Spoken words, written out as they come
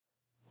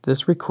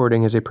This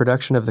recording is a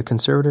production of the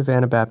Conservative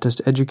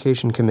Anabaptist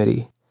Education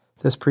Committee.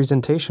 This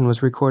presentation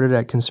was recorded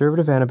at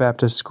Conservative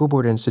Anabaptist School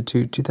Board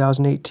Institute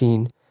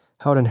 2018,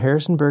 held in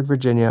Harrisonburg,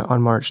 Virginia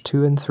on March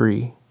 2 and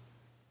 3.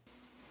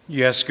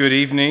 Yes, good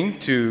evening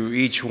to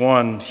each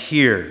one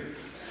here.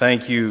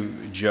 Thank you,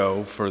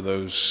 Joe, for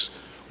those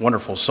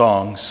wonderful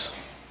songs.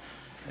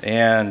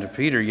 And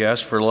Peter,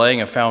 yes, for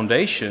laying a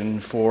foundation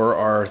for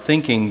our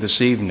thinking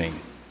this evening.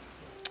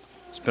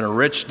 It's been a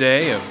rich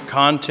day of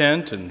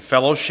content and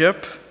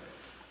fellowship,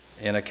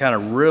 and a kind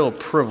of real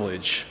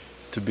privilege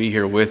to be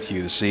here with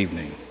you this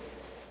evening.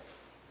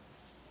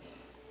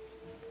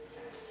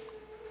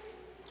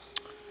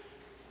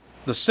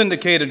 The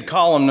syndicated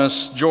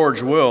columnist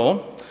George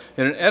Will,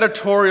 in an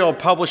editorial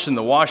published in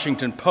the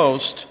Washington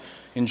Post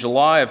in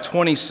July of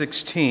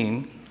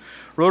 2016,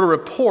 wrote a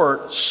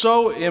report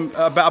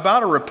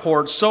about a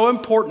report so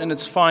important in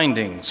its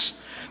findings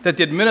that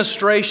the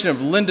administration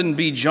of Lyndon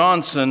B.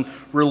 Johnson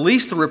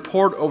released the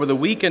report over the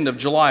weekend of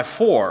July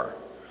 4,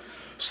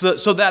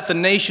 so that the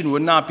nation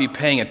would not be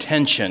paying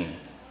attention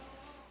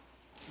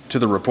to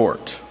the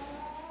report.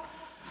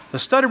 The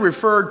study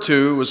referred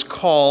to was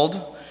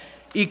called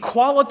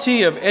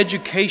Equality of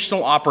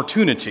Educational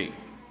Opportunity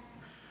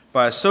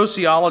by a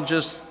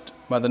sociologist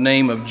by the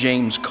name of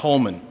James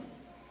Coleman.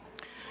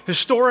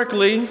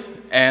 Historically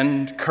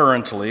and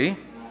currently,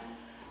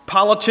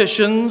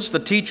 politicians, the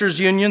teachers'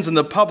 unions, and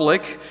the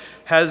public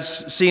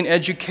has seen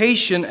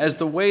education as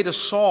the way to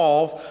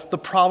solve the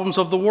problems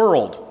of the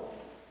world,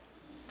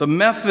 the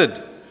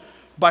method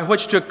by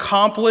which to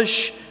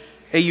accomplish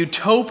a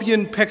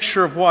utopian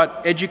picture of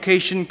what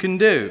education can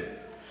do.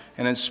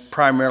 And it's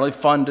primarily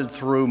funded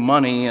through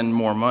money and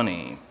more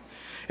money.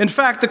 In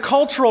fact, the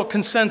cultural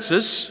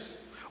consensus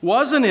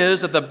was and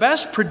is that the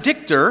best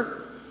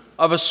predictor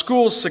of a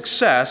school's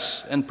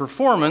success and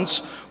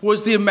performance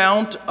was the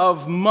amount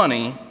of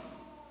money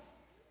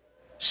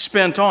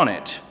spent on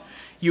it.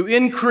 You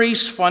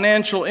increase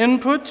financial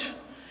input,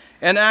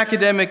 and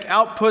academic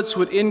outputs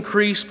would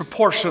increase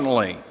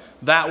proportionally.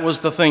 That was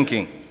the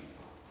thinking.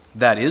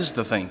 That is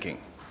the thinking.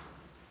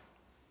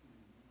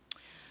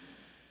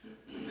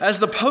 As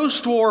the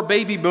post-war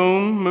baby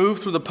boom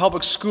moved through the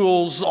public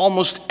schools,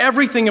 almost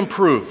everything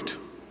improved.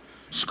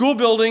 School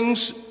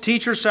buildings,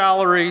 teacher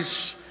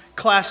salaries,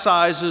 class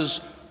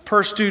sizes,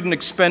 per-student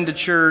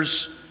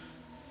expenditures,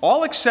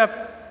 all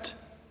except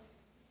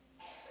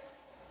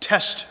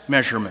test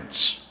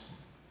measurements,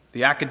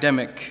 the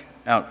academic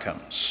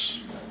outcomes.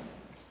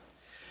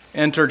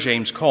 Enter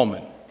James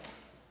Coleman,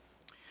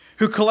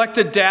 who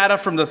collected data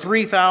from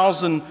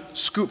 3,000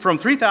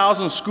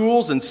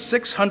 schools and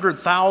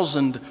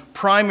 600,000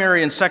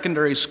 primary and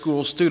secondary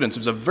school students.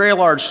 It was a very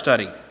large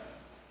study.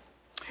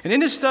 And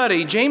in his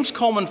study, James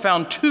Coleman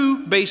found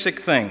two basic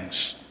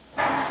things: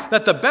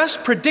 that the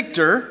best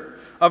predictor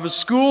of a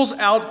school's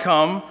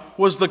outcome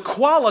was the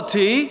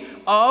quality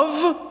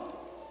of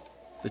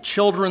the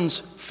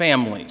children's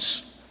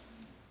families.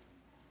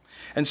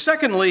 And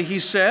secondly, he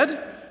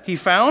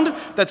found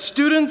that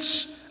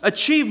students'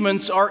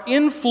 achievements are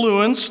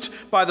influenced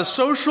by the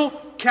social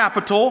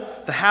capital,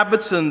 the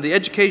habits and the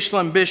educational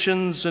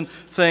ambitions and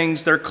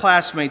things their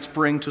classmates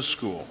bring to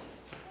school.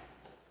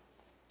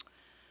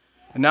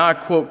 And now I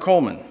quote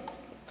Coleman.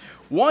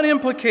 One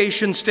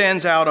implication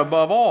stands out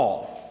above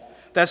all,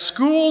 that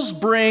schools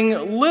bring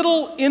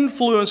little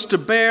influence to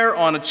bear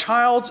on a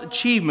child's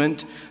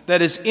achievement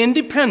that is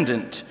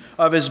independent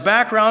of his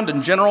background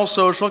and general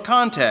social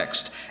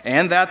context,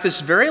 and that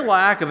this very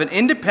lack of an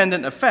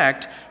independent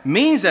effect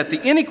means that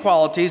the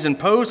inequalities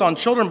imposed on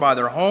children by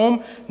their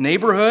home,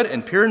 neighborhood,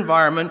 and peer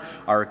environment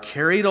are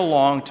carried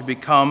along to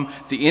become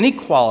the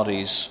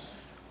inequalities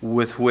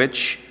with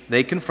which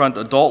they confront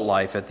adult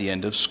life at the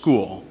end of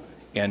school,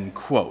 end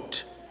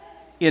quote.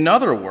 In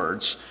other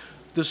words,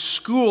 the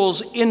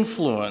school's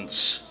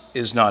influence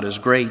is not as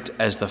great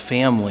as the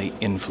family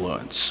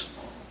influence.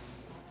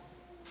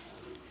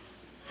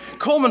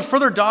 Coleman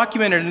further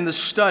documented in this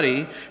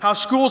study how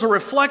schools are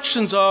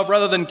reflections of,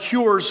 rather than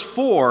cures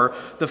for,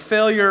 the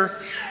failure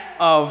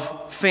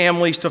of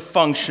families to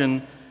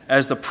function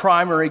as the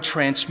primary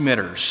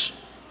transmitters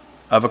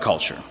of a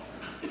culture.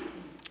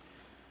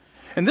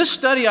 And this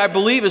study, I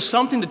believe, is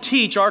something to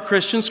teach our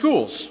Christian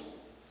schools.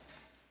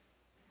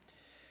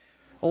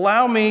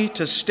 Allow me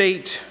to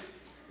state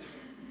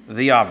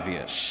the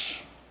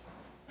obvious.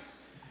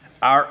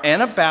 Our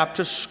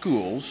Anabaptist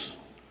schools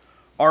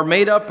are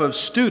made up of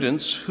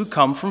students who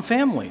come from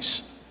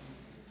families.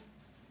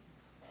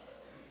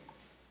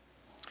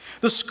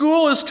 The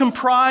school is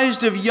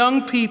comprised of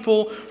young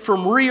people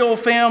from real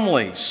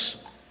families,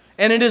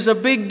 and it is a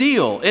big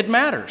deal. It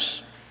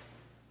matters.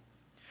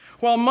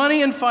 While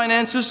money and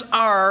finances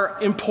are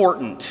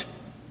important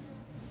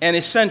and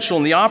essential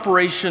in the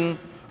operation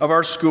of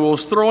our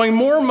schools, throwing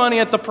more money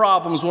at the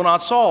problems will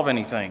not solve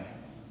anything.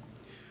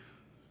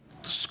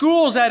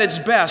 School is at its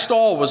best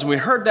always, and we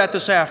heard that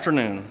this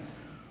afternoon,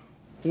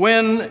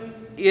 when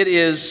it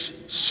is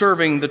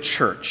serving the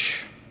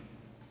church.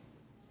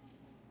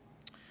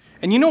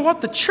 And you know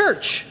what? The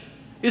church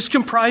is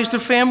comprised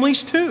of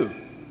families too.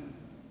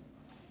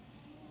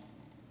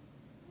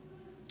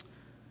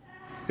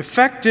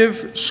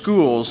 Effective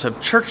schools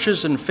have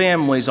churches and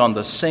families on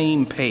the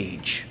same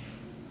page.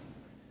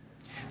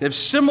 They have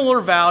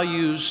similar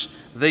values.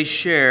 They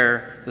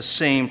share the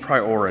same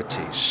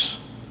priorities.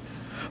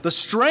 The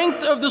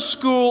strength of the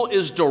school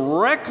is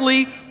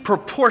directly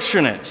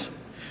proportionate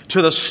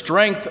to the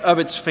strength of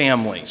its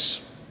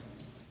families.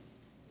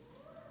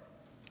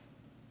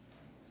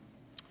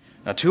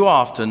 Now, too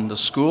often, the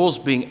school is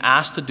being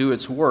asked to do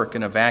its work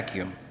in a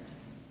vacuum.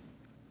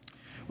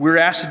 We're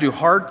asked to do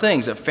hard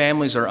things that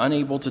families are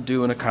unable to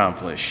do and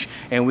accomplish,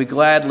 and we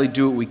gladly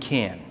do what we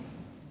can.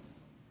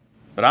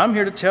 But I'm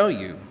here to tell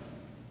you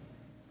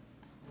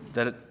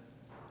that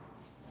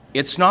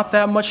it's not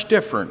that much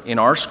different in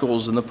our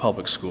schools than the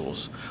public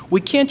schools.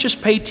 We can't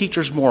just pay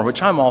teachers more,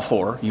 which I'm all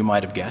for, you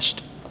might have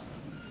guessed.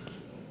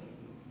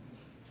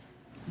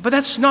 But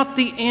that's not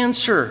the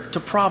answer to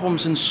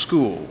problems in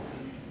school.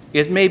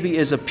 It maybe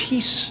is a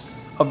piece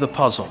of the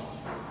puzzle.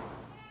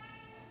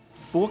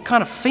 But what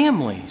kind of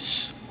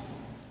families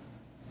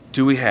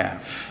do we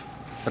have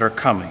that are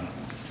coming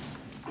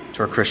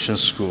to our Christian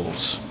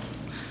schools?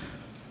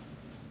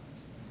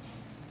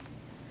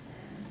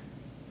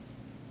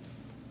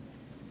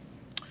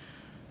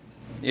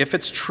 If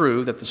it's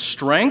true that the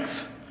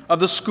strength of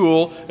the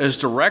school is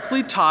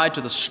directly tied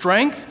to the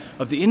strength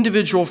of the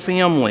individual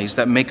families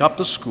that make up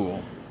the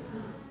school,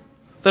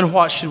 then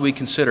what should we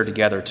consider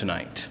together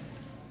tonight?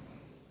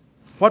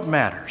 What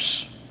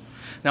matters?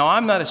 Now,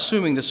 I'm not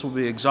assuming this will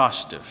be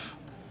exhaustive.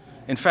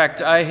 In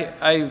fact,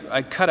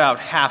 I cut out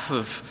half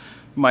of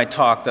my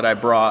talk that I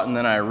brought, and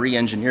then I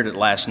re-engineered it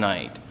last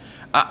night.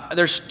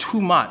 There's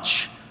too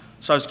much.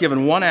 So I was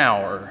given 1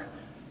 hour,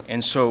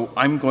 and so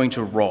I'm going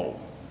to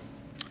roll.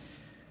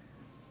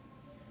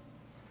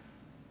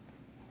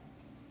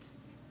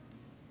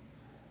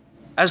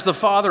 As the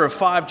father of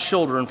 5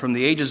 children from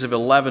the ages of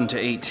 11 to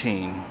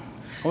 18,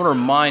 I want to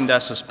remind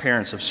us as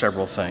parents of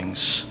several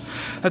things.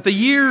 That the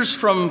years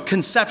from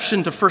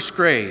conception to first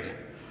grade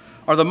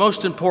are the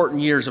most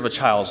important years of a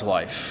child's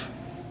life.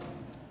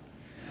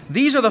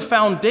 These are the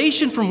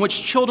foundation from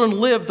which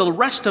children live the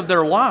rest of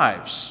their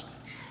lives.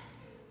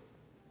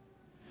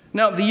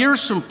 Now, the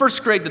years from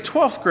first grade to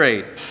 12th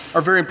grade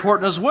are very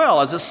important as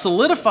well, as it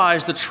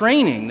solidifies the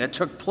training that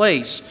took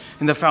place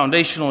in the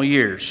foundational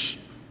years.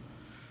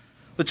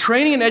 The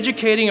training and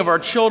educating of our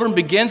children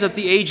begins at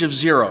the age of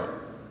 0.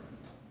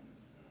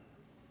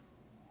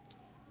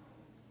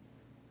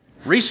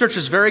 Research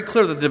is very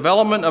clear that the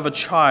development of a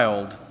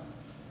child,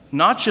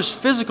 not just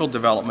physical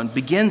development,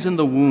 begins in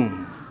the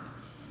womb.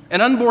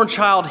 An unborn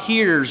child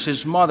hears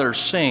his mother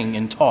sing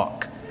and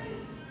talk.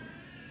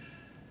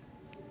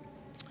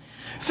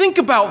 Think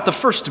about the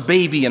first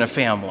baby in a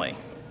family.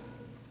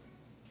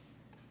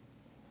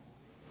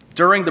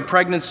 During the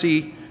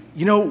pregnancy,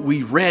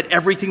 we read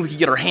everything we could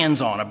get our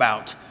hands on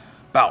about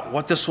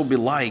what this will be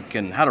like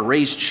and how to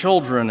raise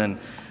children,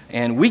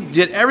 and we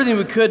did everything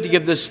we could to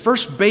give this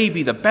first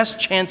baby the best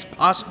chance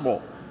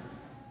possible.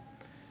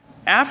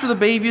 After the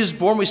baby is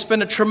born, we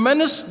spend a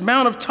tremendous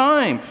amount of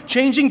time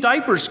changing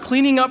diapers,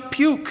 cleaning up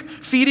puke,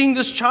 feeding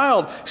this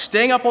child,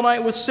 staying up all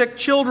night with sick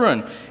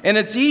children, and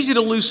it's easy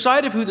to lose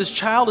sight of who this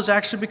child is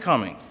actually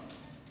becoming.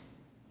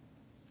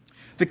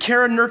 The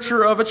care and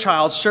nurture of a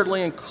child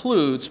certainly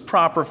includes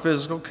proper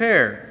physical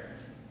care.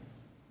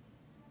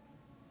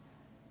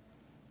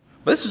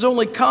 But this is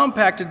only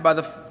compounded by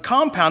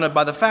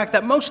the fact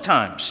that most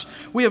times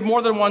we have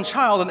more than one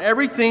child, and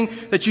everything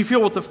that you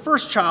feel with the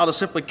first child is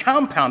simply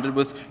compounded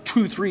with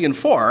 2, 3, and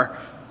 4,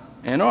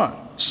 and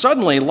on.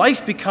 Suddenly,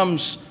 life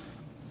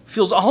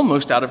feels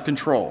almost out of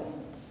control.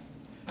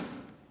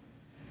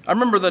 I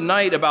remember the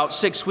night about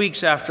 6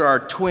 weeks after our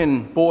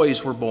twin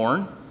boys were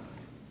born.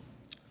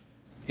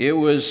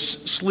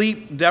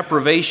 Sleep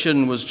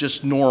deprivation was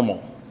just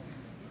normal.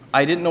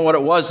 I didn't know what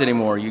it was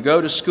anymore. You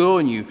go to school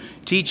and you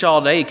teach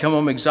all day, you come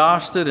home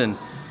exhausted, and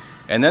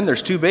then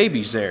there's 2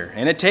 babies there.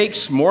 And it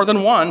takes more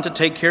than one to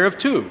take care of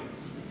 2.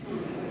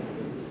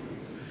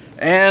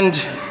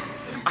 And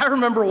I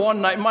remember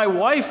one night, my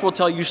wife will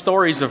tell you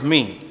stories of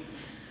me.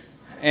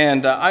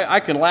 And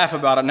I can laugh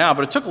about it now,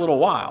 but it took a little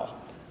while.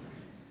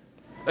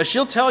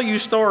 She'll tell you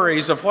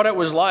stories of what it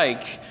was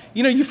like.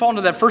 You fall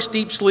into that first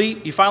deep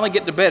sleep. You finally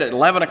get to bed at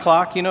 11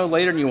 o'clock,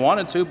 later than you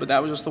wanted to, but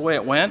that was just the way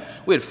it went.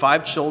 We had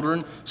 5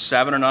 children,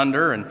 7 and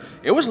under, and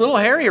it was a little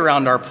hairy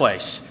around our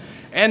place.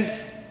 And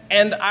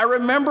I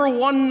remember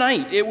one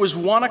night, it was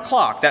 1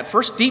 o'clock, that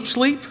first deep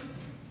sleep,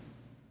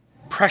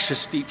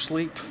 precious deep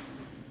sleep.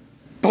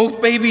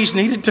 Both babies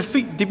needed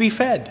to be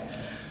fed.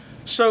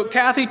 So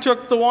Kathy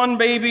took the one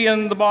baby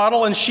in the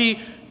bottle, and she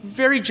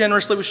very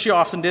generously, which she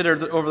often did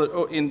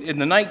in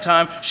the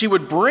nighttime, she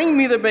would bring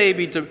me the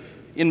baby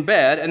in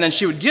bed, and then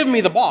she would give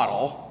me the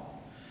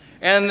bottle,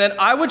 and then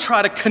I would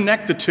try to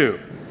connect the 2.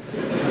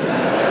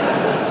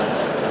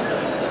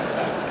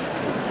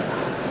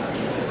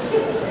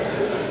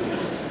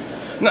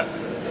 Now,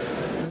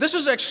 this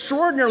is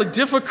extraordinarily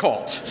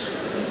difficult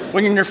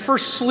when you're in your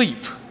first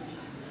sleep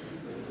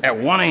at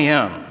 1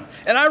 a.m.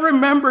 And I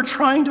remember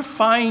trying to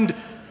find,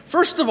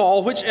 first of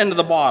all, which end of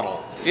the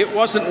bottle. It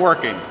wasn't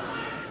working.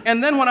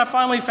 And then when I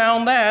finally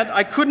found that,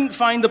 I couldn't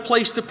find the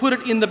place to put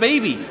it in the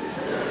baby.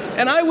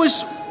 And I kind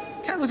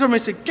of looked over and I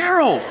said,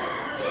 Carol.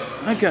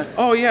 I go,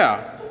 oh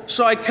yeah.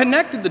 So I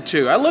connected the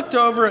two. I looked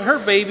over and her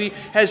baby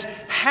has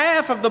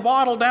half of the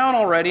bottle down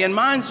already and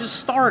mine's just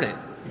started.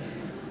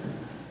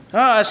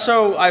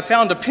 So I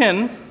found a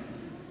pin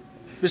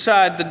on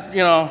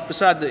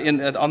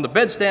the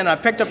bedstand. I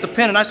picked up the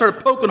pin and I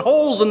started poking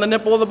holes in the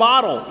nipple of the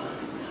bottle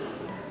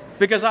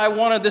because I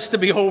wanted this to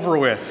be over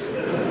with.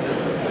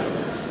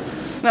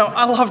 Now,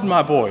 I loved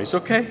my boys,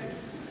 okay?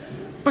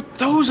 But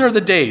those are the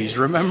days,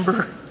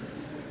 remember?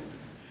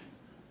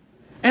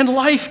 And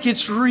life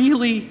gets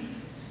really,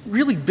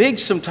 really big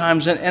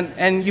sometimes,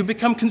 and you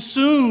become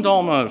consumed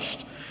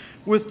almost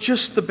with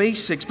just the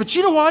basics. But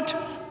you know what?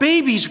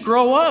 Babies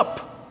grow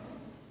up.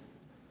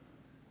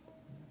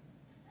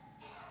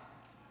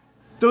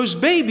 Those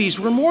babies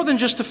were more than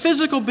just a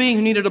physical being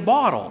who needed a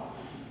bottle.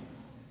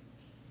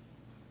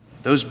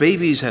 Those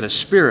babies had a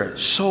spirit,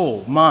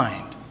 soul,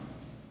 mind.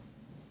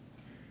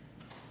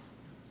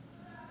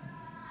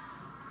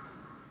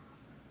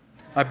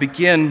 I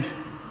begin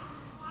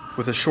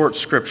with a short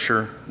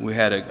scripture. We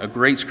had a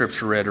great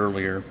scripture read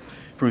earlier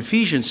from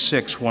Ephesians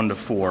 6,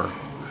 1-4.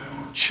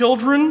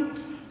 Children,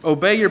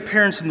 obey your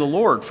parents in the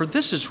Lord, for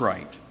this is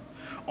right.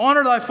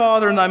 Honor thy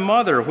father and thy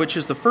mother, which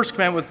is the first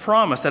commandment with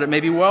promise, that it may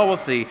be well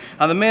with thee,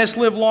 and thou mayest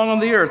live long on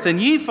the earth.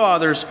 And ye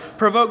fathers,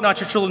 provoke not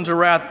your children to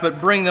wrath,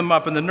 but bring them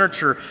up in the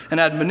nurture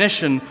and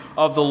admonition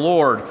of the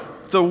Lord.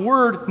 The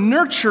word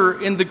nurture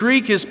in the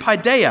Greek is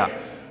paideia,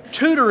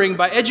 tutoring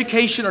by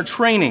education or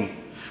training.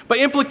 By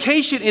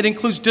implication, it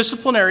includes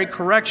disciplinary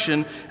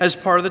correction as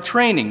part of the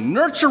training.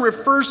 Nurture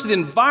refers to the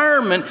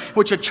environment in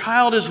which a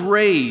child is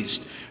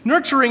raised.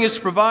 Nurturing is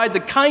to provide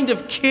the kind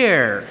of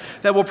care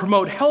that will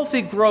promote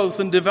healthy growth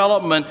and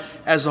development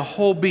as a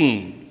whole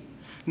being.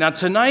 Now,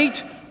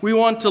 tonight, we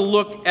want to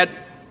look at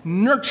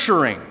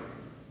nurturing.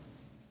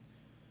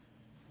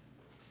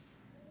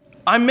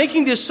 I'm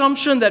making the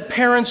assumption that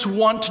parents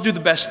want to do the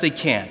best they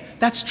can.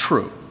 That's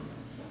true.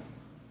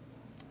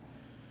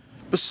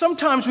 But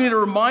sometimes we need a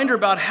reminder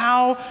about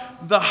how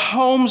the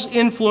home's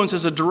influence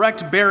has a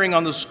direct bearing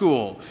on the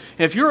school.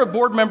 And if you're a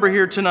board member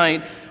here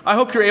tonight, I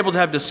hope you're able to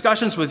have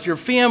discussions with your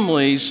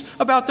families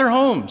about their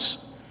homes.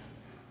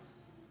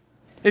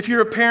 If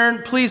you're a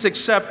parent, please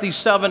accept these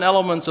 7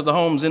 elements of the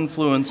home's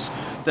influence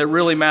that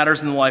really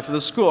matters in the life of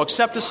the school.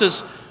 Accept this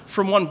as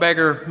from one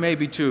beggar,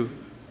 maybe to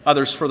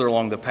others further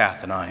along the path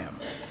than I am.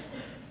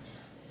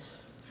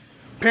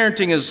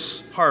 Parenting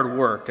is hard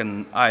work,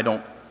 and I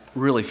don't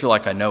really feel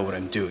like I know what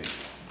I'm doing.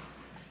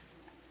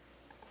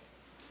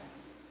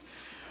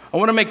 I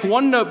want to make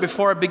one note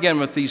before I begin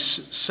with these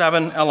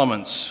 7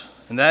 elements,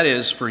 and that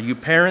is for you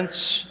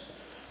parents,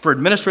 for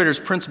administrators,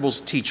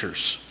 principals,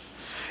 teachers.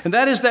 And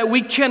that is that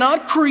we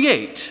cannot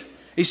create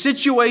a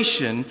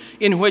situation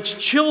in which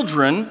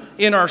children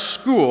in our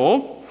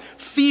school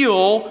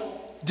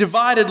feel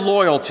divided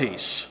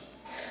loyalties,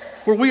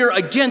 where we are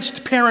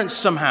against parents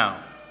somehow,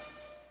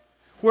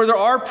 where there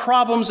are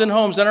problems in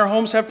homes, and our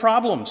homes have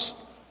problems.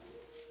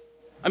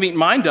 I mean,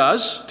 mine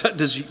does.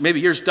 Maybe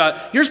yours does.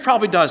 Yours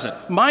probably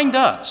doesn't. Mine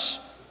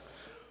does.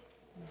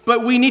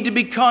 But we need to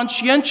be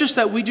conscientious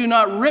that we do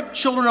not rip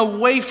children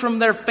away from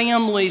their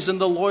families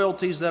and the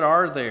loyalties that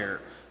are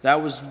there.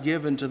 That was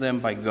given to them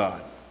by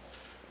God.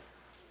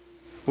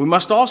 We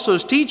must also,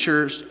 as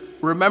teachers,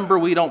 remember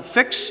we don't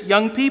fix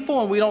young people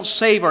and we don't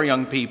save our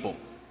young people.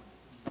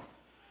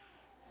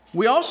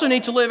 We also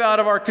need to live out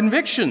of our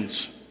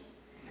convictions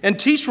and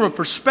teach from a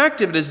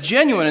perspective that is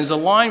genuine and is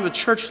aligned with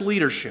church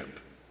leadership.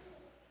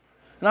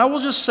 And I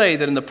will just say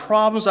that in the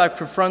problems I've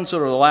confronted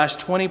over the last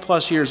 20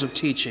 plus years of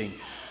teaching,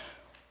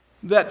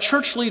 that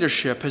church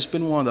leadership has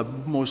been one of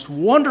the most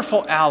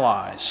wonderful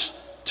allies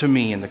to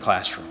me in the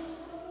classroom.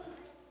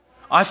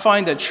 I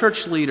find that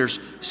church leaders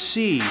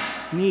see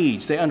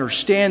needs, they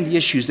understand the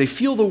issues, they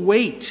feel the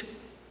weight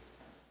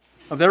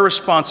of their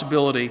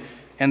responsibility,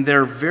 and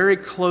they're very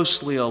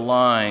closely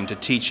aligned to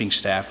teaching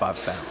staff, I've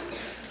found.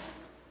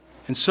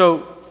 And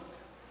so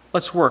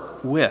let's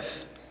work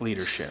with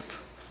leadership.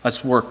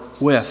 Let's work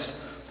with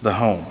the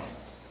home.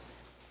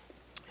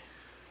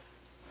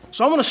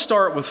 So I'm going to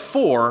start with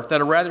 4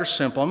 that are rather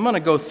simple. I'm going to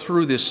go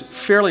through this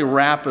fairly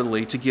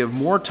rapidly to give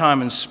more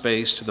time and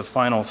space to the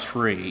final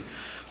 3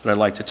 that I'd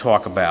like to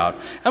talk about.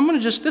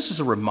 This is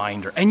a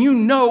reminder, and you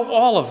know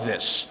all of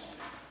this.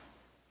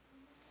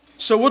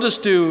 So we'll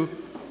just do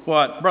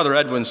what Brother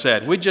Edwin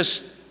said. We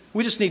just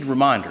need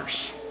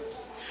reminders.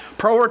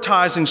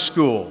 Prioritizing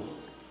school.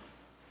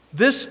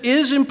 This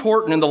is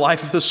important in the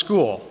life of the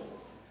school,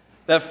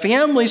 that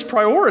families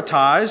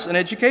prioritize an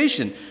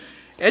education.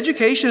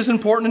 Education is an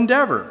important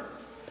endeavor.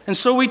 And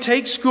so we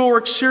take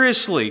schoolwork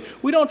seriously.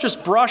 We don't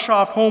just brush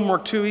off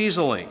homework too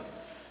easily.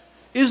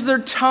 Is there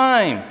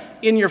time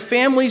in your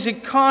family's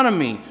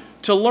economy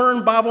to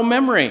learn Bible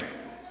memory?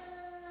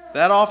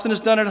 That often is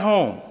done at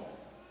home.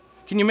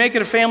 Can you make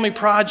it a family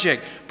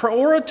project?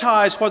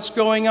 Prioritize what's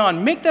going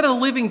on. Make that a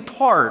living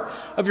part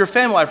of your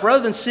family life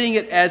rather than seeing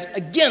it as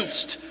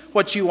against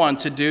what you want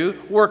to do.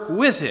 Work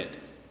with it.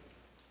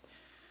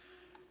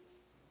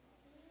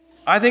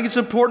 I think it's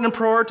important in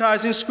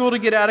prioritizing school to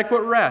get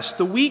adequate rest.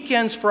 The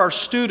weekends for our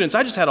students,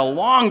 I just had a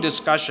long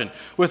discussion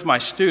with my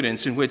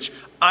students in which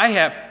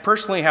I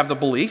personally have the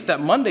belief that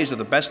Mondays are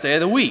the best day of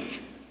the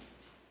week.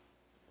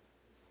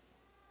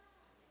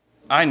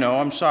 I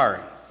know, I'm sorry.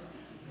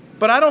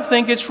 But I don't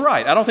think it's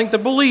right. I don't think the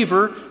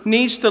believer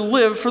needs to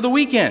live for the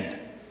weekend.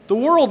 The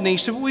world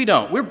needs to, but we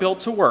don't. We're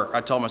built to work.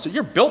 I told myself,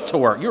 you're built to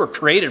work. You were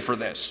created for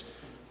this.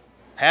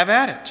 Have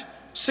at it.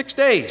 6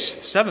 days.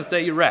 The seventh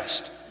day you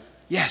rest.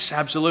 Yes,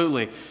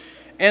 absolutely.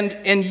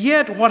 And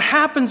yet what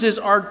happens is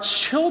our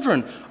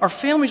children, our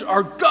families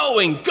are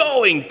going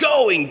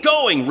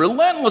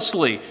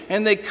relentlessly.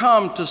 And they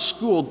come to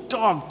school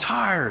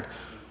dog-tired.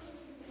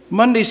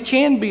 Mondays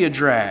can be a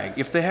drag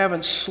if they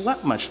haven't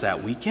slept much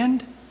that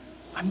weekend.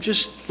 I'm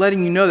just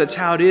letting you know that's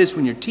how it is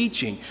when you're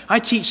teaching. I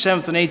teach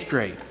 7th and 8th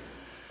grade.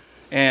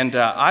 And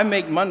I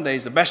make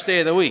Mondays the best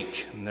day of the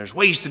week. And there's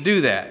ways to do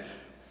that.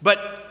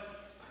 But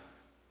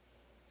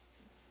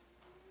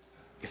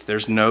if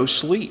there's no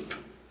sleep,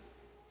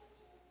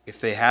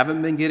 if they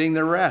haven't been getting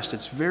their rest,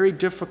 it's very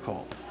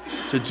difficult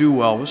to do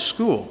well with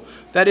school.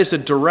 That is a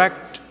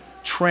direct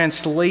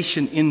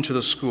translation into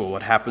the school,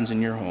 what happens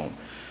in your home.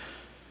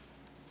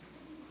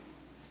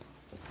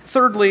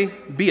 Thirdly,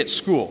 be at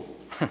school.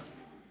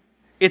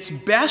 It's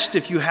best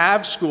if you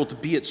have school to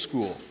be at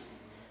school.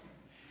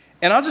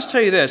 And I'll just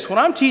tell you this, when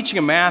I'm teaching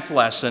a math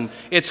lesson,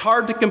 it's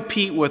hard to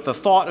compete with the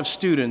thought of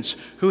students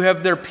who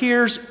have their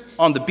peers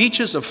on the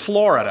beaches of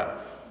Florida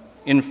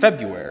in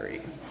February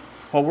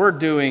while we're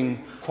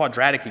doing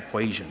quadratic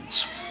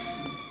equations.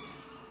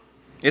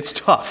 It's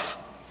tough.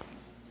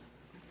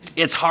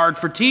 It's hard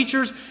for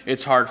teachers.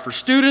 It's hard for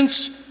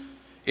students.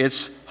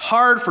 It's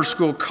hard for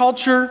school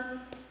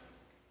culture.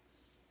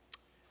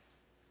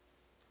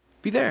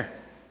 Be there.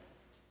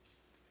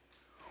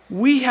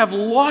 We have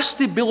lost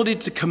the ability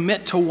to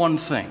commit to one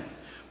thing.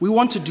 We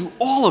want to do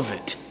all of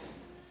it.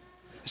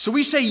 So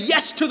we say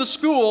yes to the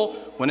school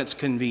when it's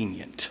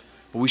convenient.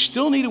 But we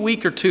still need a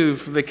week or two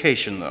for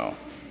vacation, though.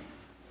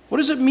 What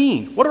does it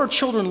mean? What do our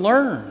children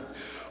learn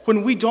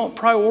when we don't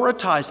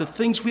prioritize the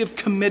things we have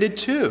committed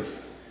to?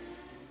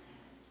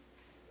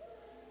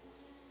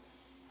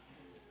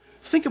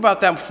 Think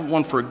about that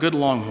one for a good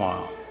long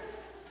while.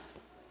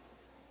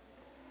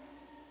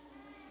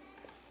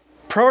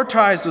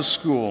 Prioritize the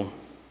school.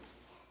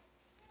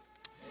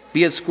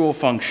 Be at school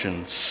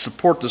functions.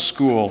 Support the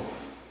school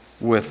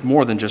with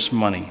more than just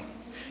money.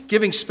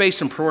 Giving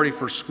space and priority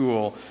for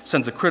school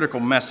sends a critical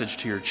message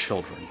to your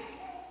children.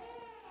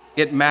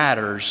 It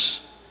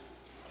matters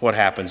what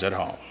happens at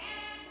home.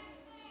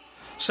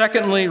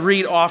 Secondly,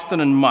 read often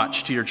and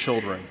much to your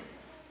children.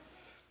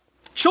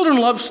 Children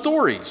love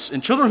stories,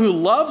 and children who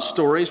love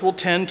stories will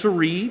tend to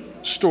read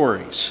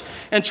stories.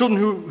 And children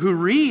who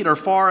read are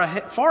far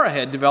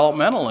ahead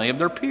developmentally of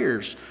their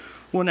peers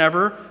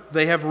whenever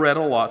they have read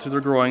a lot through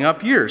their growing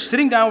up years.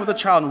 Sitting down with a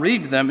child and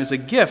reading to them is a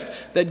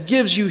gift that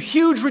gives you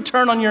huge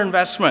return on your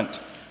investment.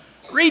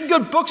 Read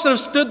good books that have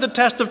stood the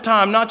test of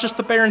time, not just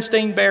the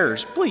Berenstain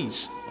Bears,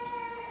 please.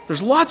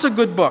 There's lots of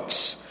good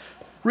books.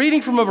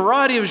 Reading from a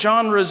variety of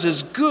genres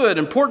is good,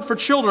 important for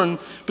children,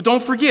 but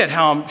don't forget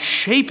how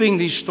shaping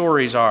these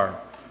stories are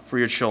for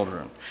your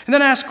children. And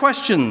then ask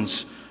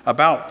questions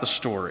about the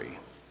story.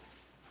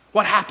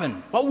 What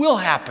happened? What will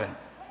happen?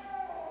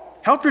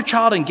 Help your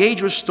child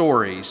engage with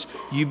stories.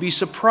 You'd be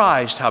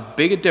surprised how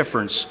big a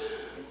difference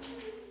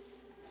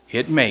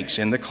it makes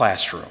in the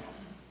classroom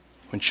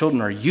when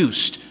children are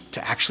used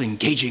to actually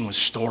engaging with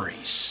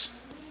stories.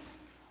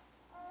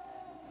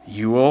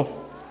 You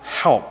will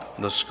help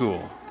the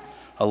school.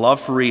 A love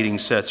for reading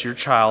sets your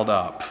child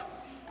up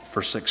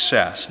for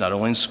success, not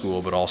only in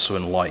school, but also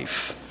in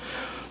life.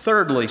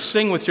 Thirdly,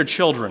 sing with your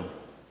children.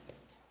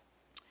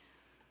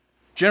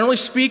 Generally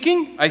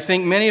speaking, I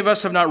think many of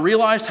us have not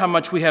realized how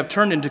much we have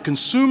turned into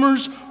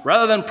consumers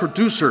rather than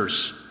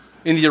producers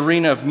in the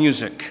arena of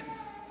music.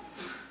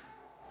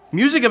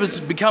 Music has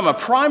become a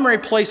primary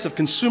place of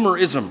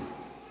consumerism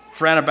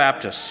for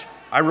Anabaptists.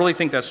 I really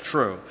think that's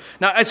true.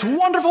 Now, it's a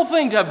wonderful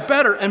thing to have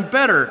better and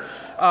better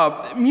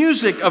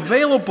music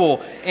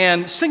available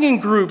and singing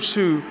groups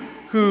who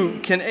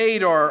can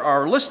aid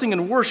our listening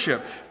and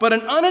worship. But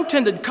an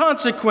unintended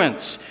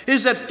consequence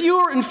is that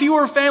fewer and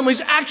fewer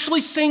families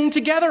actually sing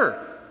together.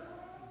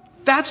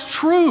 That's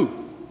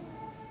true.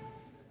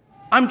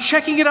 I'm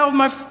checking it out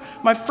with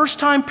my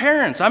first-time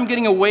parents. I'm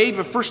getting a wave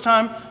of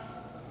first-time,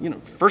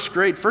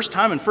 first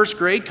time in first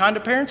grade kind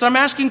of parents. I'm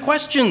asking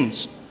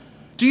questions.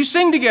 Do you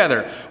sing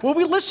together? Well,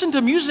 we listen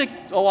to music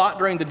a lot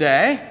during the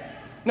day.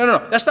 No,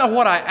 that's not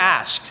what I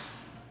asked.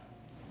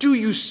 Do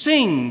you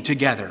sing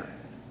together?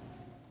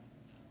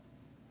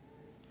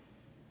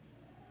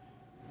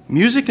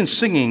 Music and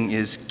singing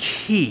is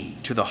key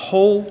to the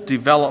whole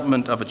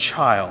development of a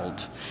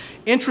child.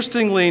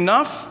 Interestingly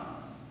enough,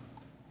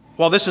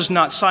 while this is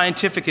not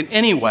scientific in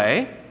any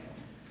way,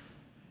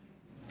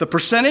 the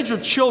percentage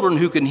of children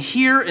who can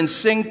hear and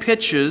sing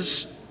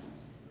pitches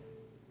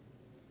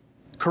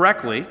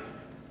correctly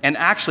and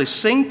actually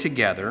sing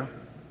together,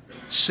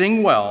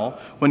 sing well,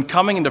 when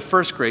coming into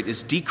first grade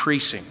is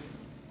decreasing.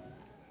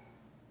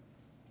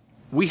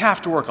 We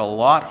have to work a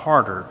lot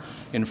harder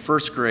in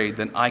first grade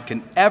than I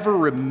can ever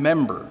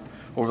remember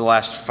over the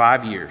last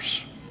 5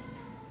 years.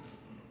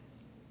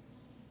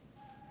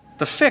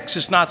 The fix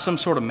is not some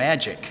sort of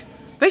magic.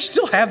 They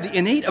still have the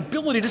innate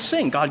ability to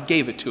sing. God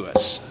gave it to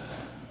us.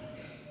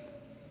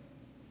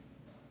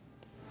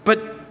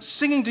 But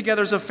singing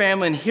together as a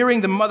family and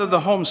hearing the mother of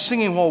the home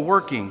singing while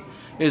working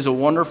is a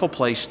wonderful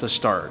place to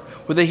start,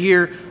 where they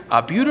hear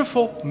a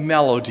beautiful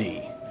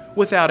melody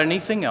without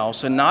anything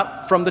else, and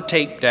not from the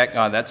tape deck,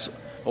 that's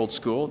old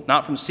school,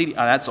 not from CD,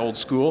 that's old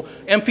school,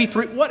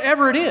 MP3,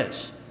 whatever it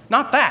is,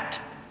 not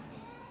that.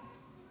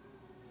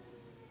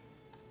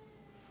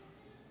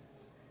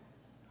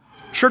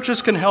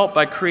 Churches can help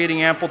by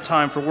creating ample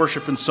time for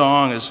worship and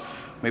song, as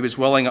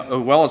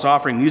well as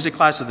offering music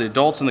classes to the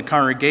adults in the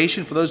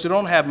congregation for those who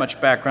don't have much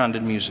background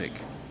in music.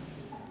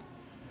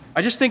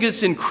 I just think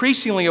it's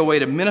increasingly a way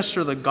to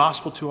minister the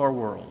gospel to our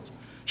world.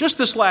 Just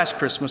this last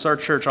Christmas, our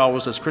church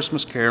always does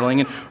Christmas caroling,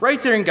 and right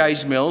there in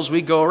Guys Mills,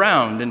 we go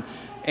around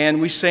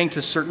and we sing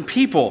to certain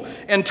people.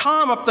 And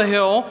Tom up the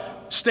hill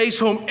stays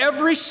home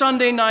every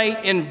Sunday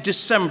night in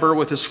December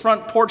with his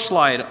front porch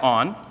light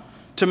on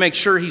to make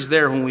sure he's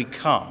there when we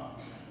come.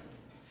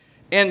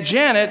 And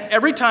Janet,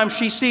 every time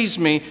she sees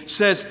me,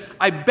 says,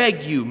 I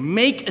beg you,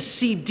 make a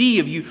CD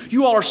of you.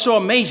 You all are so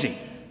amazing.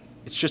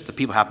 It's just the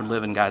people happen to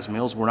live in Guys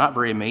Mills. We're not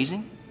very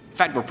amazing. In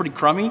fact, we're pretty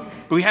crummy,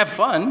 but we have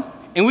fun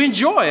and we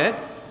enjoy it.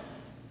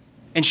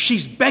 And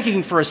she's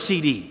begging for a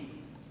CD.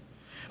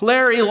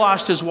 Larry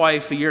lost his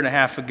wife 1.5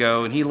 years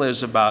ago, and he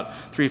lives about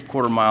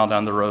 3/4 mile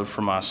down the road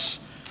from us.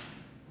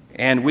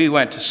 And we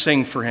went to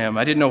sing for him.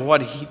 I didn't know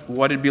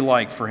what it'd be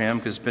like for him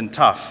because it's been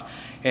tough.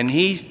 And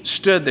he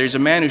stood there. He's a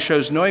man who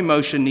shows no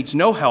emotion, needs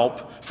no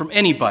help from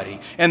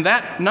anybody. And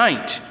that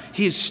night,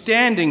 he is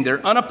standing there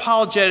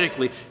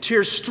unapologetically,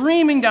 tears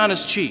streaming down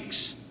his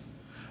cheeks.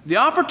 The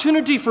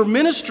opportunity for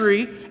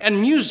ministry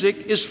and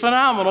music is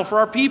phenomenal for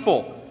our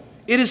people.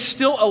 It is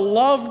still a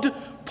loved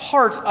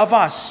part of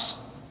us.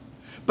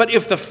 But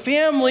if the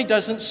family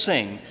doesn't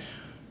sing,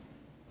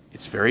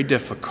 it's very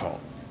difficult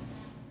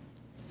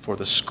for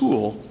the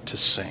school to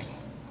sing.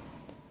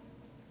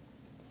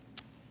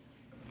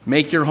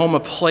 Make your home a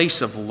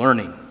place of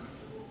learning.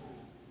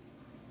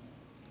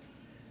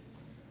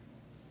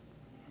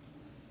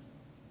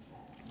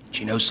 Do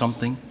you know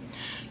something?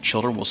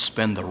 Children will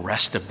spend the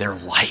rest of their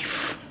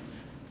life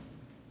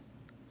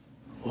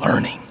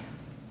learning.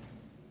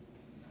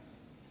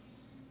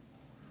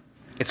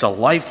 It's a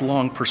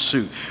lifelong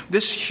pursuit.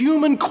 This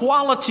human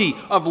quality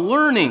of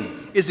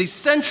learning is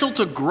essential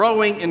to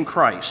growing in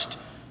Christ,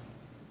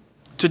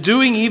 to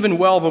doing even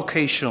well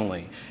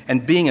vocationally,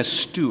 and being a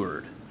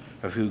steward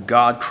of who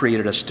God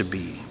created us to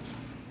be.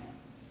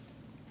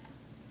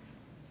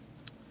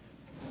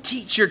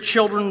 Teach your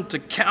children to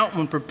count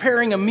when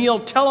preparing a meal.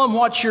 Tell them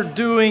what you're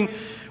doing.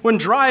 When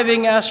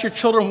driving, ask your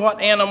children what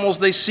animals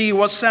they see,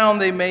 what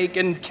sound they make,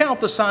 and count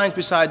the signs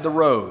beside the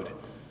road.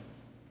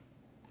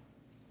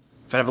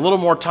 If I have a little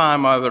more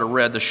time, I would have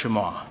read the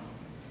Shema,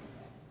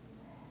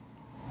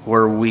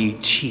 where we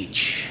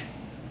teach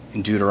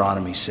in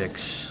Deuteronomy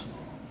 6,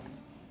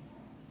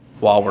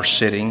 while we're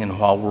sitting and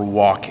while we're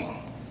walking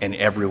and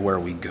everywhere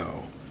we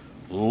go.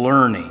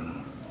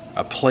 Learning,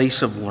 a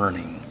place of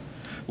learning.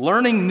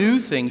 Learning new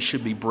things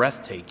should be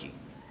breathtaking.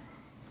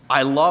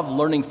 I love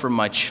learning from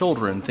my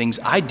children things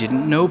I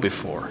didn't know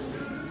before.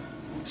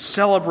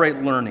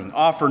 Celebrate learning.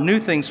 Offer new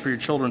things for your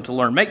children to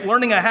learn. Make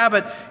learning a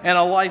habit and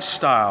a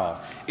lifestyle.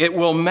 It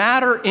will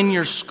matter in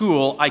your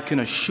school, I can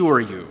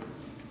assure you.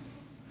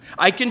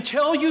 I can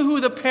tell you who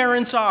the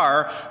parents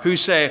are who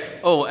say,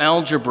 oh,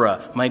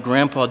 algebra, my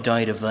grandpa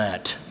died of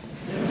that.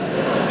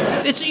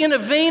 It's in a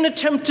vain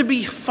attempt to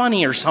be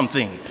funny or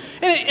something.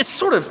 And it's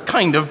sort of,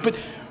 kind of, but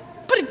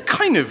it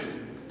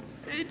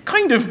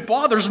kind of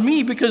bothers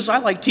me because I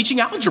like teaching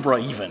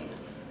algebra even.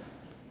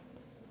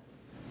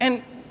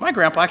 And my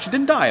grandpa actually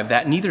didn't die of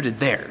that, neither did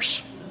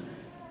theirs.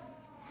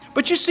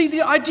 But you see,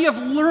 the idea of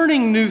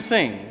learning new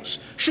things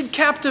should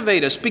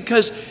captivate us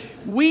because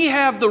we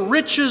have the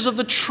riches of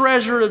the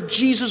treasure of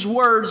Jesus'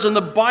 words in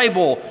the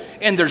Bible,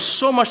 and there's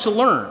so much to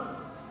learn.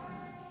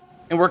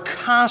 And we're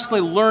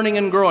constantly learning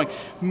and growing.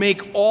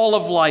 Make all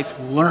of life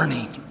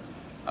learning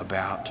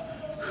about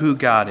who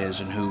God is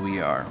and who we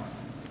are.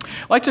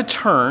 I'd like to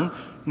turn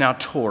now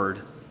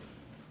toward,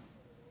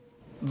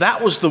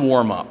 that was the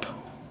warm-up.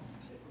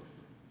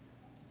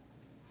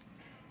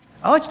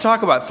 I'd like to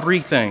talk about 3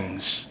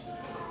 things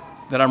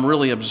that I'm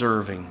really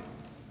observing.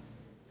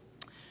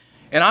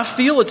 And I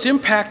feel it's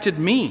impacted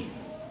me.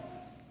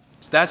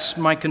 That's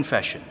my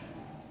confession.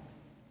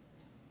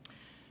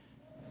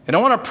 And I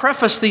want to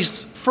preface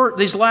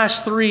these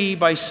last 3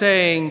 by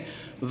saying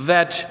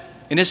that,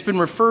 and it's been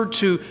referred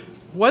to,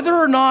 whether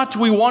or not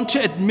we want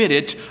to admit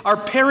it, our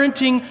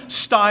parenting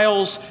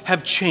styles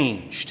have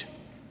changed.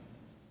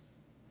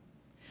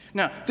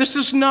 Now, this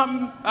is not,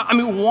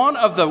 one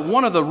of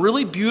the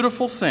really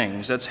beautiful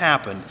things that's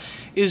happened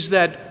is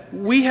that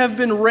we have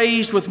been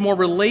raised with more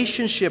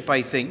relationship,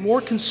 I think,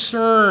 more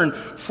concern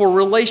for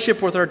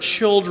relationship with our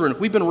children.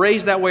 We've been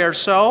raised that way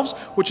ourselves,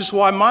 which is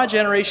why my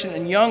generation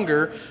and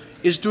younger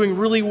is doing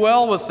really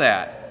well with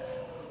that.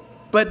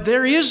 But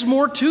there is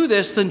more to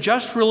this than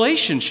just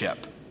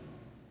relationship.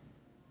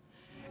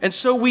 And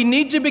so we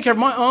need to be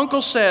careful. My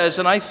uncle says,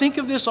 and I think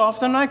of this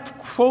often, and I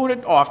quote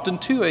it often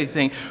too, I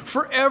think,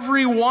 for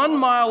every 1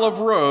 mile of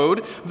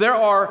road, there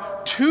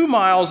are 2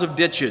 miles of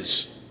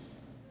ditches.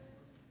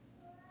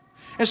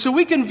 And so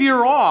we can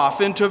veer off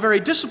into a very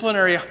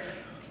disciplinary,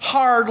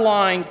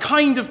 hard-line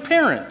kind of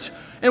parent.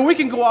 And we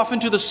can go off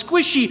into the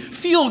squishy,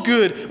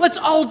 feel-good, let's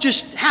all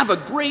just have a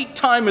great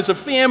time as a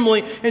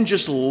family and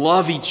just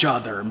love each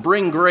other and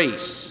bring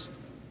grace.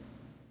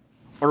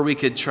 Or we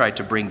could try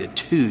to bring the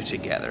two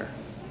together.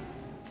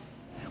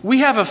 We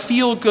have a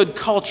feel-good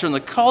culture, and the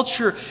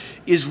culture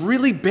is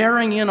really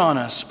bearing in on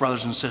us,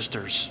 brothers and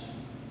sisters.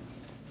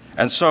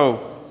 And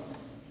so,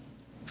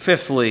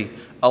 fifthly,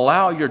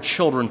 allow your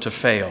children to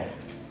fail.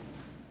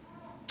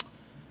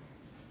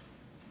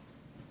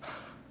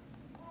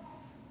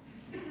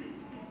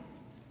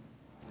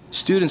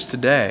 Students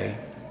today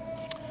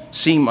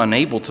seem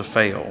unable to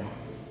fail.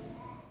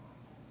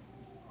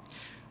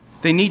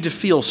 They need to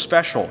feel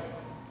special.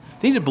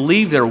 They need to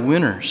believe they're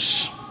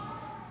winners.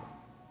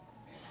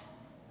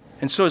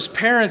 And so as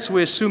parents,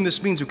 we assume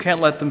this means we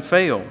can't let them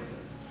fail.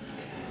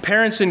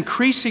 Parents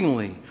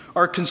increasingly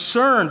are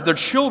concerned their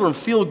children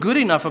feel good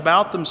enough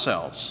about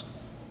themselves.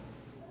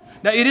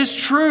 Now, it is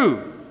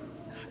true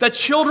that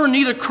children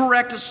need a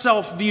correct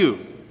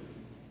self-view.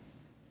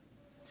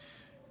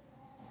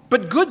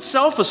 But good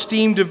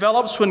self-esteem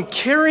develops when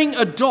caring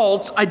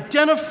adults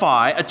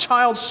identify a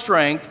child's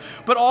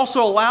strength, but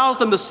also allows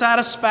them the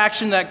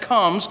satisfaction that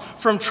comes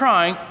from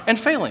trying and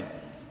failing.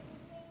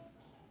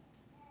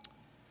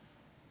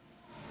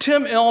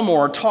 Tim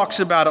Elmore talks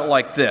about it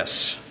like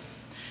this.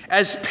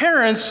 As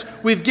parents,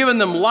 we've given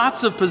them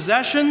lots of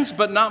possessions,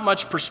 but not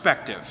much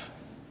perspective.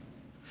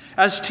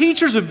 As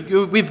teachers,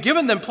 we've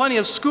given them plenty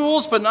of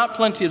schools, but not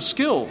plenty of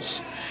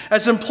skills.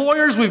 As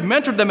employers, we've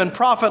mentored them in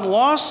profit and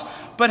loss,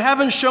 but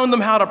haven't shown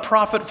them how to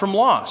profit from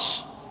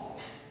loss.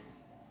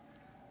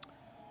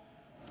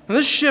 Now,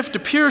 this shift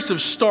appears to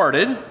have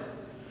started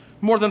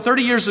more than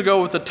 30 years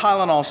ago with the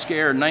Tylenol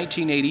scare in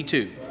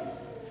 1982.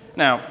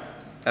 Now,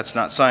 that's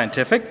not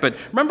scientific, but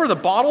remember the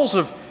bottles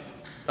of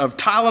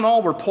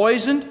Tylenol were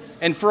poisoned?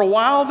 And for a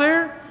while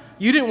there,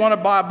 you didn't want to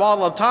buy a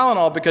bottle of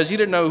Tylenol because you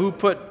didn't know who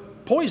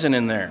put poison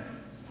in there.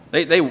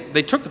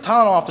 They took the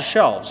Tylenol off the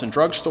shelves in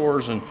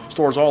drugstores and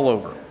stores all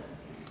over.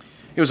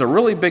 It was a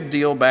really big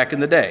deal back in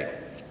the day.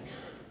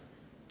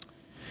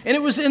 And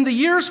it was in the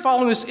years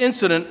following this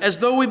incident as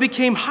though we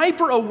became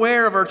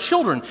hyper-aware of our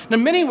children. And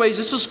in many ways,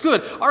 this is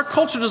good. Our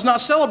culture does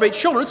not celebrate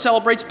children, it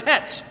celebrates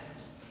pets.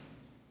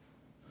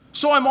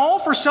 So I'm all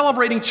for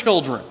celebrating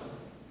children.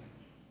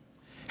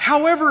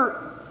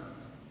 However,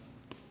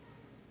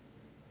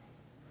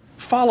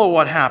 follow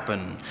what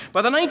happened.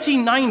 By the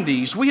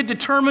 1990s, we had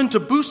determined to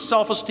boost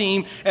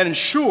self-esteem and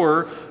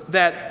ensure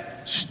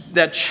that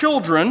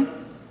children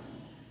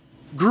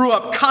grew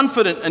up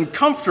confident and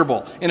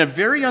comfortable in a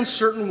very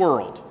uncertain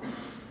world.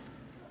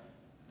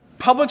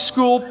 Public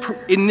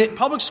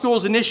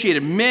schools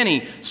initiated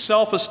many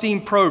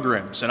self-esteem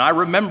programs, and I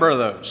remember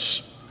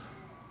those.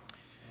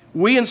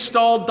 We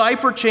installed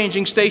diaper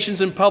changing stations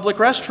in public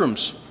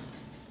restrooms.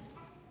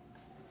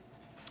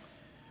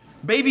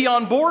 Baby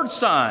on board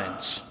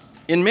signs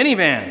in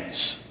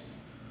minivans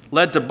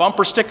led to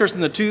bumper stickers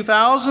in the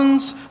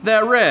 2000s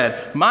that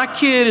read, "My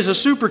kid is a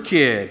super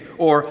kid,"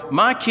 or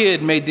 "My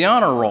kid made the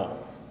honor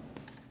roll."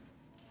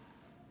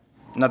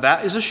 Now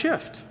that is a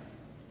shift.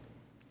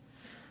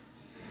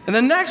 And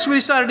then next we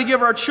decided to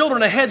give our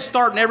children a head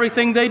start in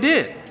everything they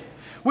did.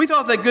 We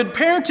thought that good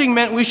parenting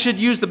meant we should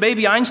use the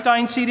Baby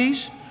Einstein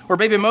CDs or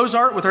Baby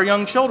Mozart with our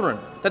young children,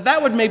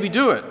 that would maybe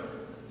do it.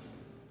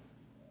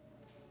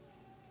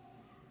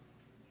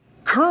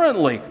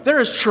 Currently, there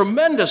is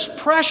tremendous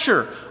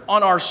pressure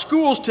on our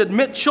schools to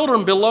admit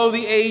children below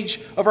the age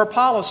of our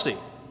policy.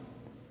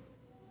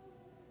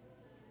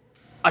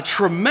 A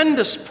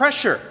tremendous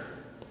pressure.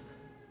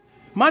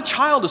 My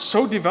child is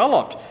so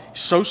developed,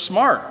 so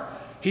smart.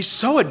 He's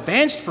so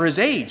advanced for his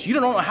age. You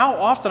don't know how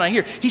often I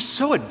hear, he's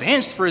so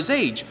advanced for his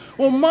age.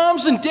 Well,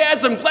 moms and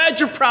dads, I'm glad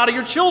you're proud of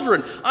your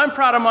children. I'm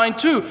proud of mine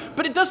too.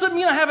 But it doesn't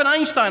mean I have an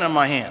Einstein on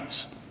my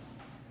hands.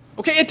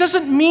 Okay, it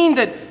doesn't mean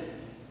that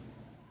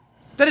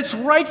it's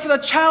right for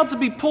that child to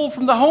be pulled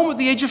from the home at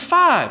the age of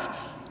 5.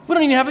 We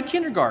don't even have a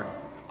kindergarten.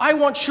 I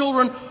want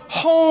children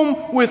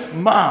home with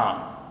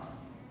mom.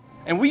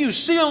 And we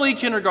use CLE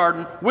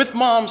kindergarten with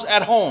moms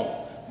at home.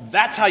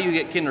 That's how you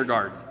get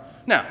kindergarten.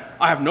 Now,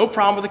 I have no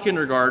problem with a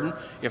kindergarten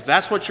if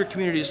that's what your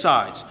community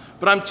decides.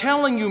 But I'm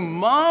telling you,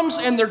 moms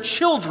and their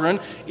children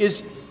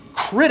is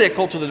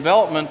critical to the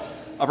development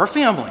of our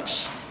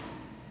families.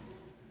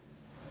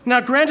 Now,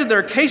 granted, there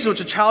are cases in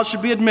which a child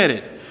should be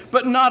admitted,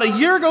 but not a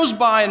year goes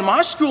by in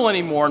my school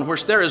anymore in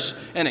which there is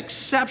an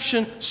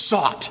exception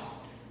sought.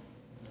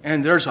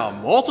 And there's a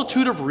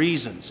multitude of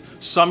reasons.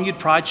 Some you'd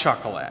probably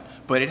chuckle at,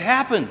 but it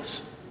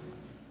happens.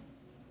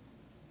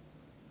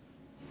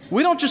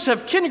 We don't just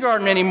have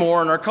kindergarten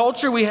anymore in our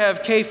culture. We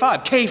have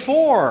K-5,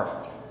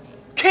 K-4,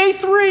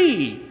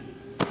 K-3.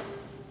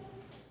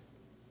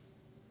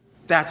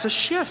 That's a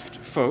shift,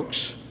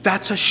 folks.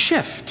 That's a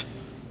shift.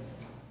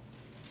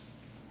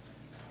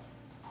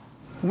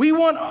 We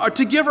want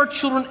to give our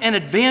children an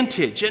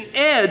advantage, an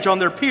edge on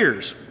their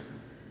peers,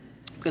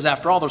 because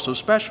after all, they're so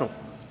special.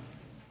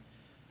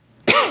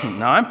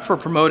 Now, I'm for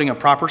promoting a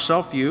proper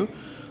self-view.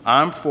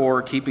 I'm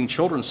for keeping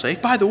children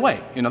safe. By the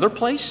way, another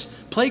place,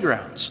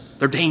 playgrounds.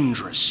 They're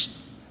dangerous.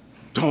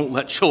 Don't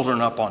let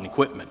children up on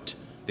equipment.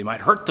 They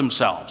might hurt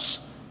themselves.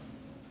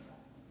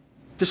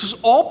 This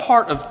is all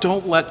part of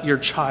don't let your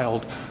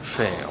child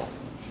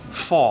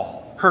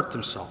fall, hurt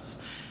themselves.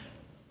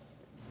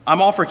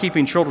 I'm all for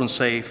keeping children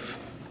safe.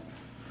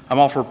 I'm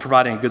all for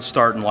providing a good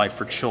start in life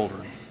for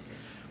children.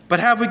 But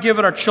have we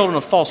given our children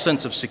a false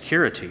sense of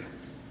security,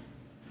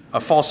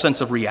 a false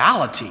sense of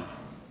reality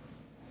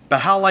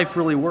about how life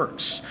really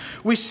works?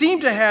 We seem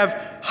to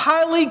have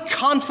highly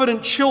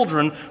confident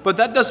children, but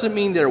that doesn't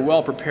mean they're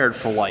well prepared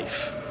for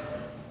life.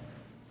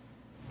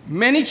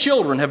 Many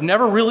children have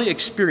never really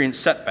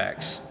experienced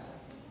setbacks.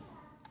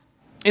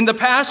 In the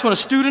past, when a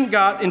student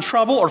got in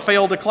trouble or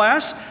failed a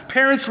class,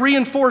 parents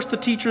reinforced the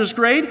teacher's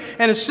grade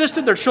and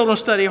insisted their children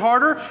study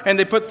harder, and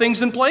they put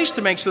things in place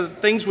to make sure that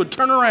things would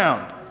turn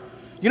around.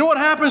 You know what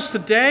happens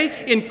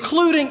today,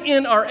 including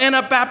in our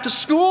Anabaptist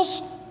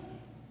schools?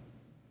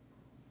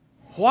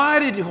 Why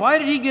did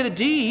he get a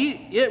D?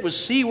 It was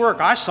C work.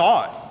 I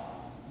saw it.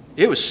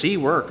 It was C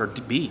work or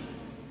B.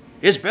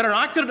 It's better than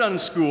I could have done in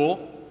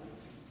school.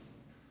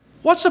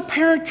 What's a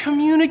parent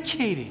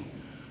communicating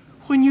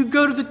when you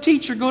go to the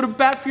teacher, go to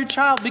bat for your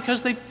child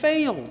because they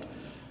failed?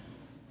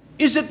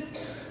 Is it...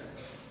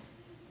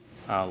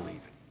 I'll leave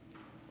it.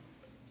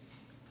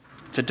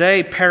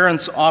 Today,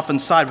 parents often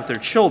side with their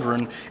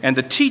children, and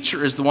the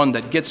teacher is the one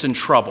that gets in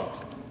trouble.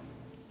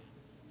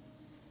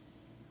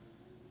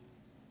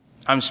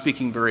 I'm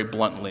speaking very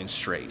bluntly and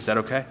straight. Is that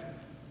okay?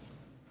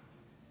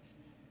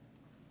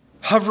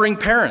 Hovering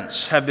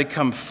parents have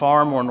become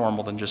far more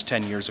normal than just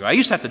 10 years ago. I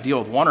used to have to deal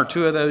with one or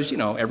two of those,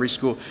 every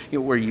school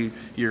where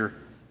you're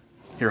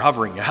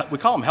hovering. We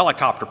call them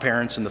helicopter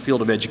parents in the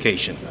field of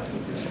education.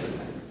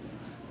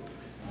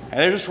 And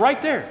they're just right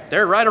there.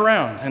 They're right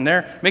around, and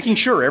they're making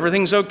sure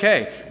everything's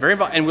okay.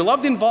 And we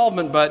love the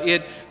involvement, but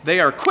they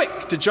are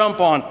quick to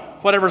jump on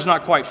whatever's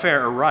not quite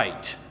fair or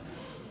right.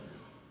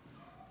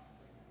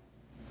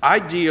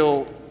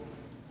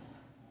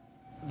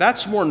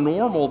 That's more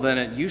normal than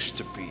it used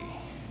to be.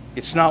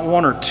 It's not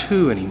one or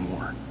two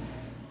anymore.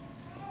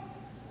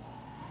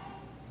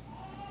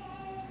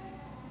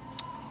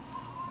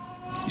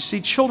 You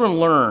see, children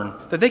learn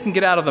that they can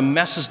get out of the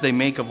messes they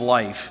make of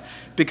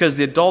life because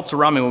the adults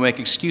around me will make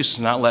excuses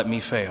and not let me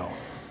fail.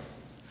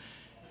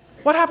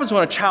 What happens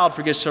when a child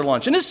forgets their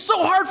lunch? And it's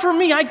so hard for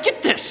me, I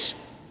get this.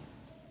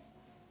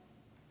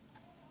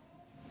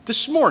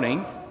 This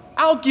morning,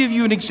 I'll give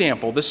you an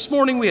example. This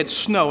morning we had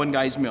snow in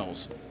Guys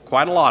Mills,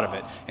 quite a lot of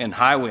it, and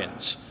high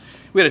winds.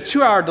 We had a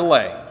 2-hour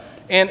delay.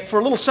 And for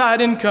a little side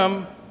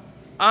income,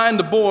 I and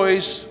the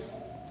boys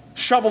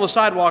shovel the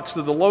sidewalks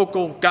to the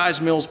local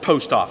Guys Mills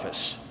post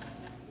office.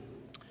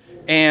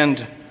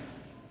 And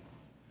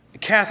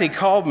Kathy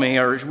called me,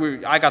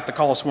 I got the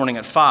call this morning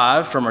at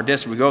 5 from our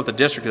district. We go with the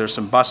district. There's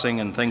some busing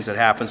and things that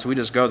happen, so we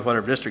just go with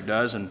whatever district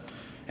does. And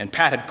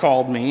Pat had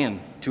called me, and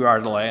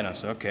 2-hour delay, and I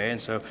said, okay. And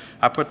so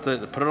I put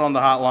it on the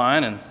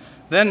hotline, and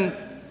then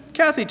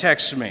Kathy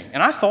texted me,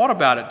 and I thought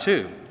about it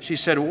too. She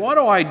said, what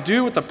do I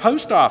do with the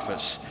post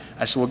office?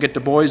 I said, we'll get the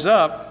boys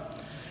up.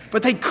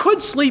 But they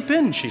could sleep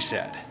in, she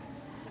said.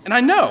 And I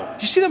know.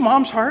 Do you see the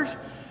mom's heart?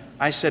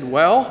 I said,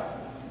 well,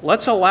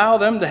 let's allow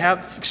them to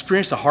have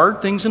experienced the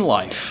hard things in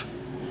life.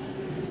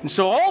 And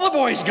so all the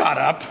boys got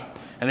up,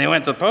 and they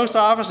went to the post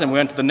office, and we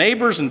went to the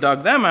neighbors and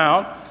dug them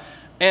out,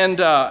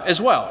 and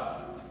as well.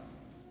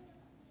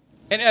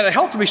 And it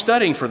helped to be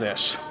studying for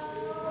this.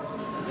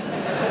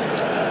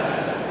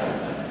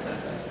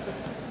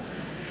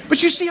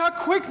 But you see how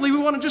quickly we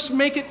want to just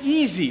make it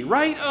easy,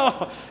 right?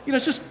 Oh,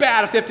 it's just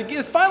bad if they have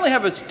to finally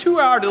have a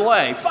 2-hour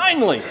delay,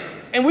 finally.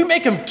 And we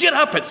make them get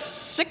up at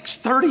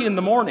 6:30 in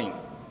the morning.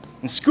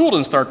 And school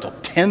doesn't start till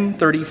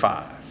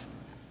 10:35.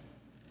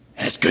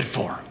 And it's good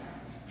for them.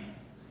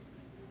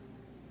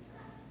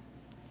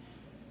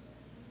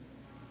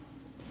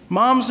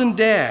 Moms and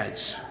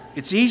dads,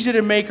 it's easy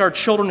to make our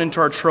children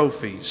into our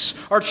trophies.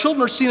 Our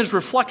children are seen as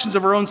reflections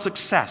of our own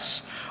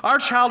success. Our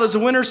child is a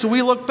winner, so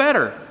we look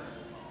better.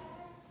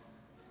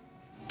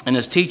 And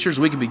as teachers,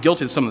 we can be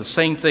guilty of some of the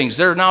same things.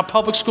 There are now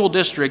public school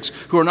districts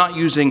who are not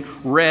using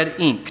red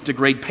ink to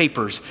grade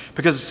papers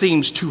because it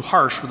seems too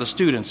harsh for the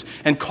students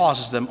and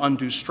causes them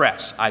undue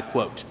stress, I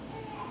quote.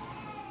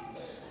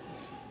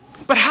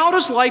 But how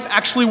does life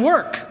actually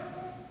work?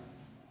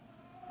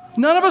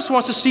 None of us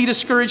wants to see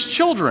discouraged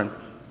children.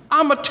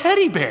 I'm a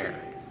teddy bear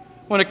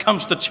when it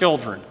comes to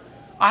children.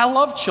 I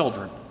love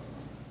children.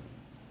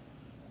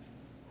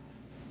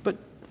 But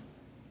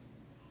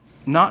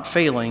not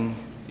failing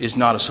is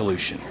not a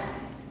solution.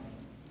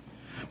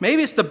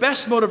 Maybe it's the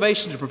best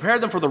motivation to prepare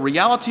them for the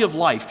reality of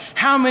life.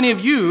 How many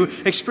of you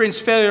experience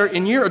failure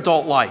in your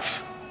adult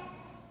life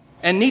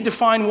and need to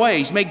find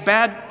ways, make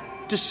bad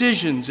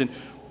decisions and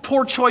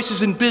poor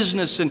choices in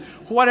business and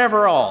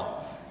whatever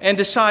all, and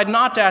decide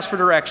not to ask for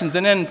directions,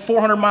 and then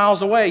 400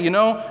 miles away,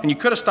 and you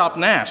could have stopped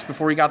and asked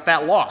before you got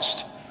that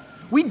lost.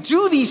 We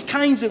do these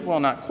kinds of, well,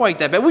 not quite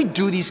that bad, we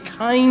do these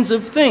kinds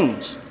of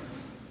things.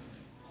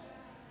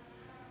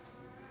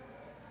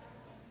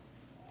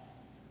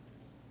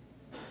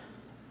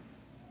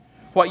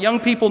 What young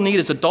people need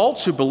is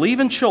adults who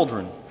believe in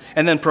children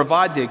and then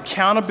provide the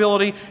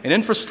accountability and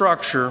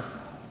infrastructure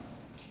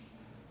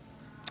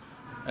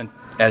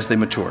as they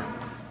mature.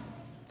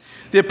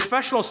 The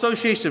Professional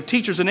Association of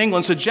Teachers in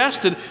England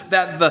suggested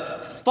that the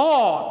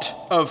thought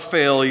of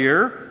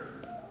failure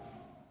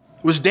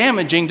was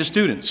damaging to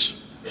students.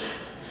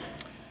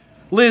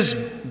 Liz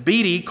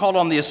Beattie called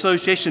on the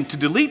association to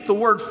delete the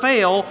word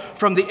fail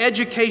from the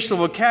educational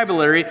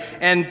vocabulary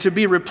and to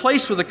be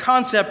replaced with the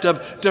concept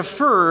of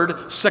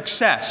deferred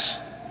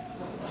success.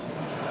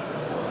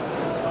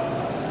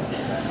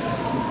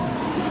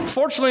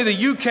 Fortunately,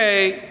 the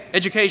UK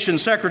Education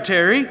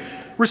Secretary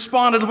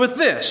responded with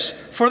this: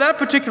 for that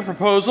particular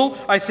proposal,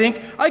 I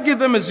think I give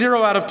them a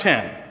 0 out of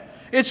 10.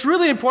 It's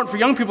really important for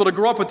young people to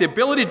grow up with the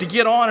ability to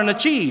get on and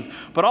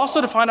achieve, but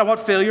also to find out what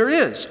failure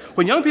is.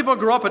 When young people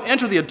grow up and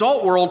enter the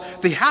adult world,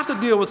 they have to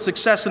deal with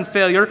success and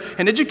failure,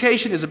 and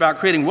education is about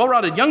creating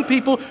well-rounded young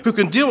people who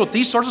can deal with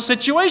these sorts of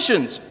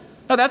situations.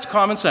 Now, that's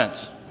common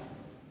sense.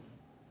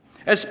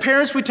 As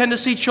parents, we tend to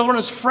see children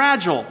as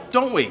fragile,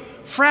 don't we?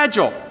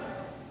 Fragile.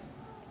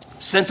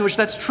 Sense in which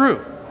that's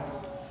true.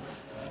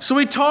 So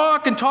we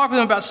talk with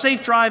them about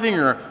safe driving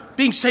or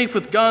being safe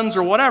with guns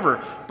or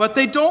whatever, but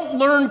they don't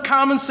learn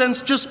common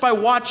sense just by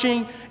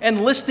watching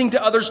and listening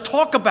to others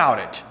talk about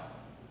it.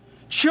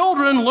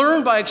 Children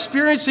learn by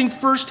experiencing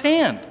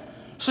firsthand.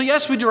 So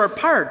yes, we do our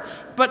part,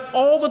 but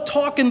all the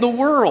talk in the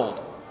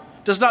world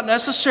does not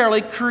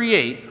necessarily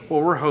create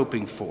what we're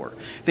hoping for.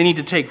 They need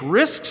to take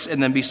risks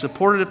and then be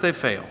supported if they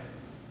fail.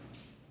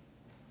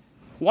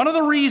 One of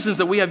the reasons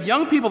that we have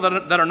young people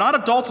that are not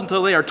adults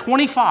until they are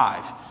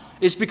 25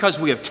 is because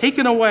we have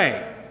taken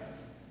away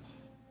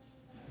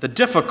the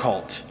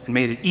difficult and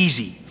made it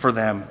easy for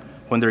them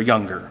when they're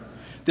younger.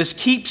 This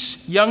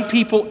keeps young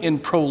people in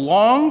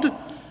prolonged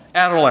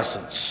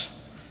adolescence.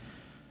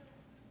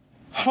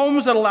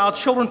 Homes that allow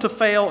children to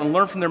fail and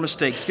learn from their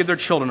mistakes give their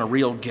children a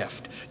real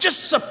gift.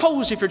 Just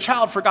suppose if your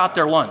child forgot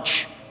their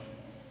lunch,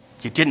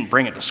 you didn't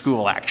bring it to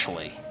school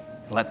actually,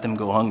 and let them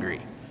go hungry.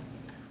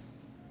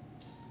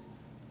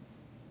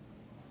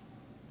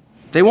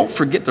 They won't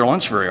forget their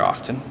lunch very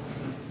often.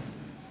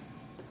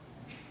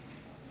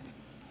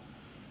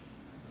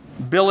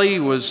 Billy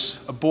was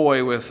a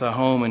boy with a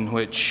home in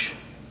which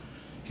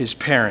his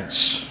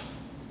parents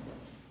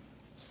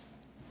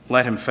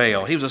let him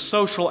fail. He was a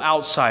social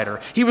outsider.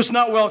 He was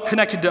not well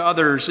connected to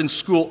others in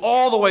school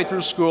all the way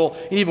through school.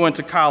 He even went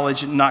to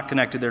college and not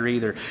connected there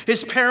either.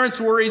 His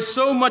parents worried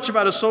so much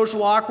about his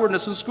social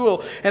awkwardness in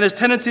school and his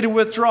tendency to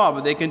withdraw,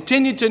 but they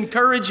continued to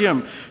encourage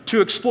him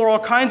to explore all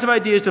kinds of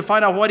ideas to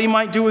find out what he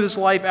might do with his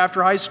life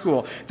after high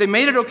school. They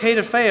made it okay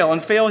to fail,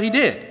 and fail he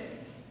did.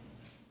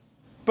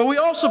 But we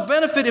also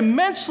benefit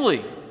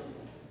immensely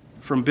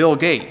from Bill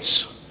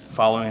Gates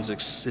following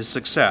his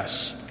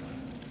success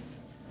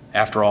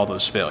after all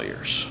those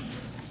failures.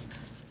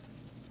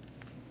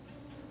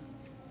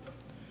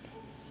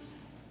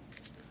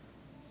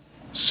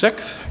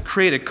 Sixth,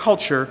 create a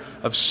culture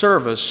of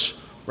service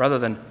rather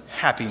than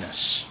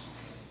happiness.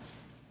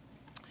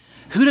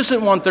 Who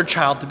doesn't want their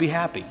child to be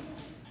happy?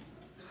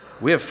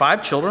 We have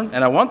 5 children,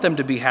 and I want them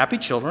to be happy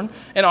children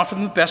and offer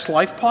them the best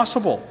life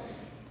possible.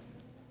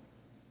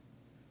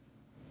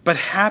 But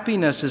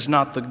happiness is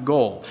not the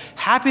goal.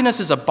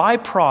 Happiness is a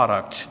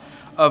byproduct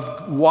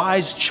of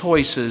wise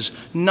choices,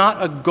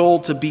 not a goal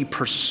to be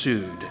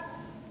pursued.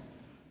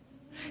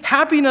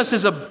 Happiness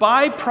is a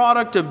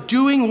byproduct of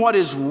doing what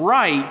is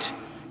right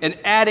and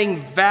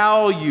adding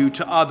value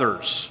to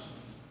others.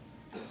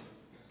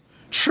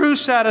 True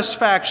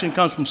satisfaction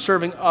comes from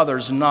serving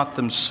others, not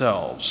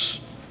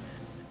themselves.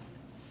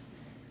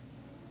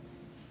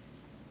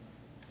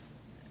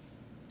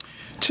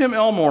 Tim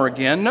Elmore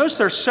again notes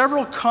there are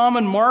several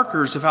common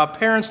markers of how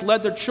parents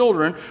led their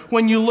children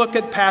when you look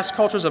at past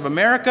cultures of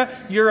America,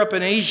 Europe,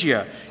 and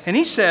Asia. And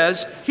he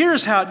says,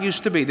 here's how it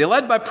used to be. They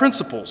led by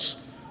principles.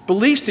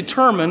 Beliefs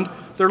determined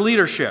their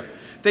leadership.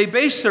 They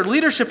based their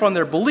leadership on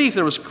their belief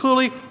there was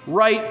clearly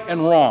right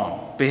and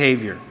wrong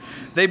behavior.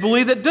 They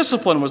believed that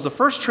discipline was the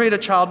first trait a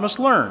child must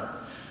learn,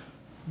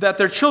 that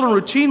their children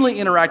routinely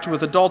interacted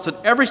with adults at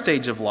every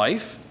stage of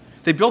life.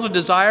 They built a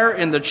desire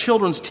in their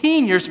children's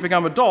teen years to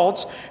become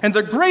adults, and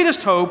their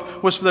greatest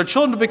hope was for their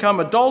children to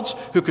become adults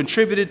who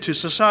contributed to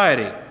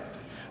society.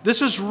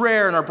 This is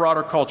rare in our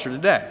broader culture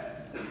today.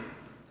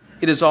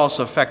 It is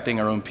also affecting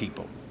our own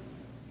people.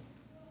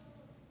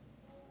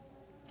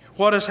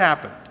 What has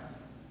happened?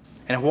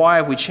 And why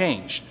have we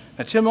changed?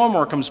 Now, Tim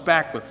Elmore comes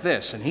back with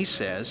this, and he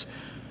says,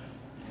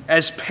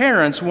 as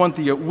parents,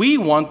 we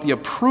want the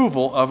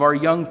approval of our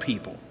young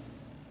people.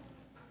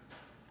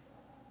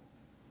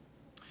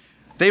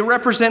 They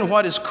represent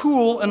what is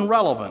cool and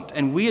relevant,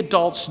 and we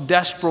adults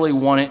desperately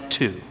want it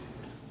too.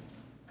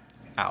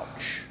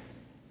 Ouch.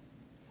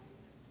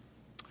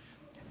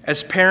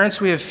 As parents,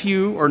 we have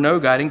few or no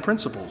guiding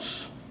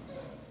principles.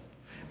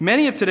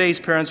 Many of today's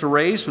parents were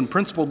raised when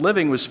principled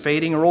living was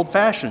fading or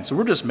old-fashioned, so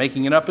we're just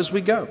making it up as we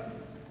go.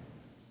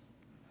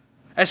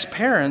 As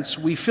parents,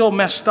 we feel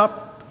messed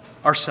up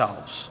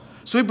ourselves.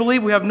 So we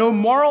believe we have no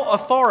moral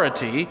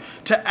authority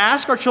to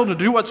ask our children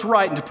to do what's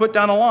right and to put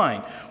down a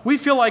line. We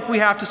feel like we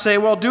have to say,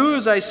 well, do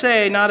as I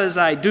say, not as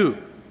I do.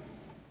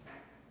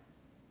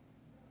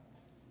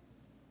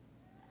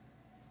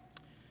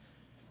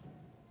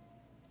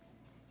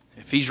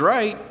 If he's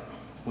right,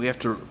 we have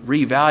to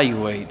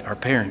reevaluate our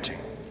parenting.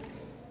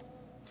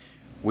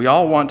 We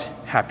all want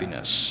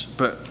happiness,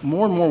 but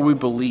more and more we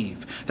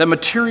believe that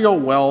material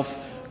wealth,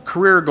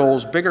 career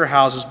goals, bigger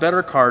houses,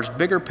 better cars,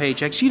 bigger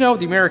paychecks,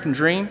 the American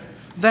dream,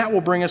 that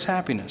will bring us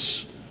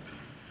happiness.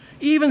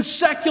 Even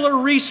secular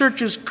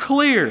research is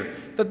clear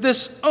that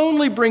this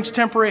only brings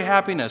temporary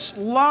happiness.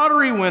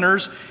 Lottery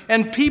winners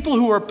and people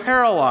who are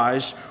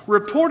paralyzed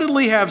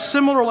reportedly have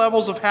similar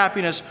levels of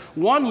happiness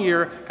 1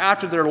 year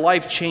after their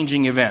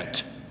life-changing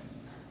event.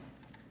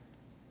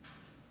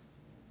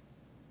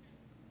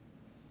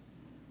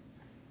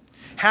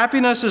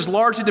 Happiness is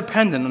largely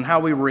dependent on how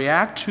we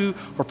react to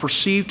or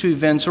perceive to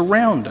events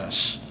around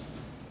us.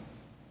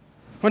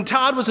 When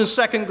Todd was in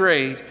second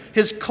grade,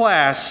 his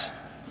class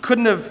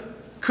couldn't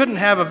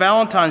have a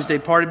Valentine's Day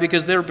party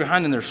because they were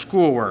behind in their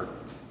schoolwork.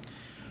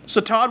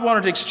 So Todd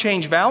wanted to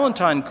exchange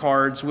Valentine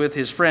cards with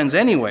his friends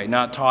anyway.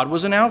 Now, Todd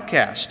was an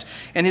outcast,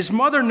 and his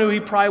mother knew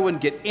he probably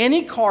wouldn't get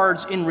any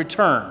cards in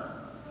return.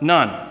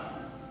 None.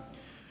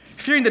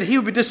 Fearing that he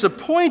would be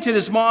disappointed,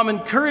 his mom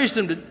encouraged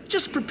him to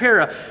just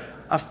prepare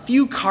a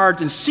few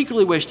cards and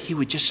secretly wished he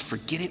would just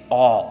forget it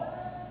all.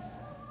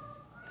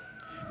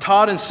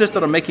 Todd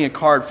insisted on making a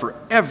card for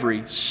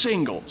every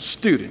single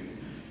student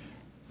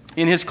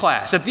in his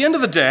class. At the end of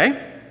the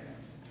day,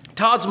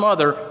 Todd's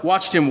mother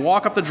watched him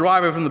walk up the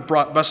driveway from the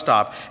bus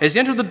stop. As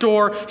he entered the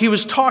door, he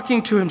was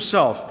talking to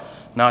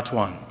himself. Not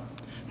one,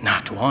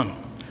 not one,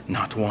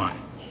 not one.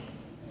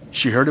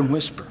 She heard him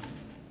whisper.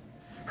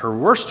 Her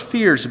worst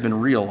fears had been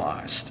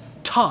realized.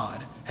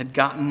 Todd had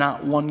gotten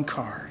not one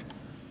card.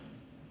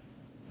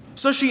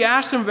 So she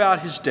asked him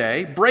about his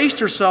day, braced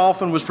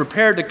herself, and was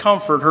prepared to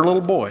comfort her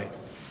little boy.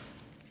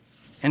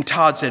 And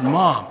Todd said,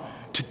 Mom,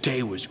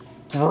 today was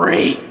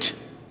great.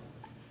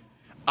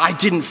 I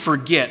didn't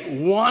forget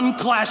one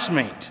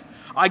classmate.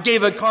 I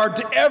gave a card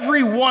to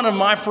every one of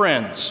my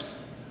friends.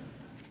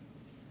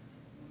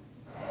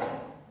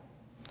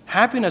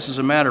 Happiness is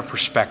a matter of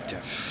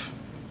perspective.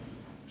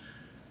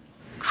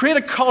 Create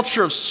a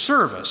culture of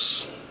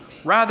service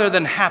rather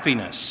than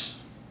happiness,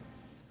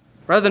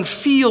 rather than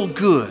feel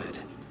good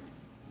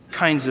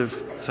kinds of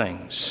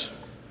things.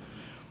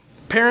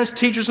 Parents,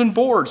 teachers, and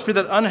boards fear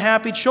that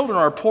unhappy children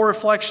are a poor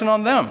reflection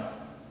on them.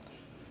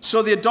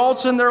 So the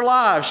adults in their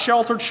lives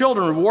shelter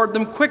children, reward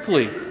them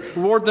quickly,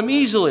 reward them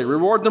easily,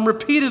 reward them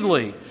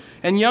repeatedly.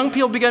 And young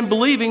people begin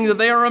believing that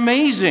they are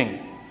amazing.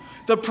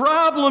 The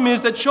problem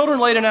is that children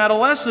late in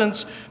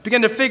adolescence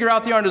begin to figure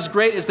out they aren't as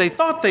great as they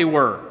thought they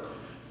were.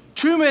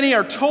 Too many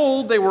are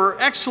told they were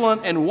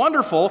excellent and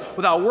wonderful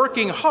without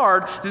working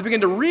hard. They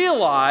begin to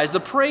realize the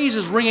praise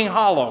is ringing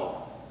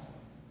hollow.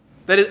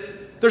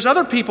 There's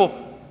other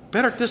people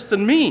better at this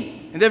than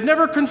me, and they've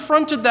never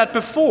confronted that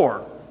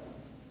before.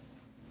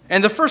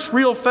 And the first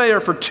real failure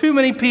for too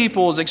many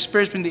people is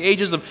experienced between the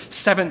ages of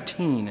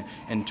 17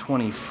 and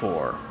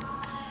 24.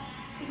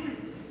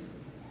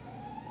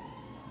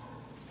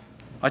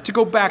 I'd like to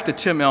go back to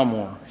Tim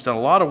Elmore. He's done a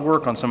lot of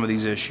work on some of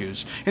these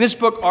issues. In his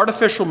book,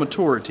 Artificial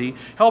Maturity,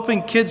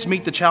 Helping Kids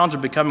Meet the Challenge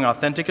of Becoming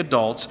Authentic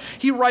Adults,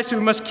 he writes that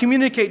we must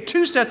communicate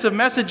two sets of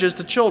messages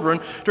to children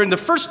during the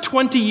first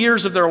 20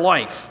 years of their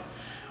life.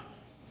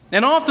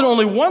 And often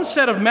only one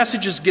set of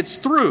messages gets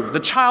through, the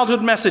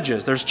childhood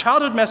messages. There's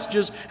childhood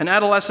messages and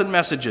adolescent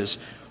messages.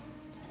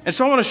 And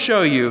so I want to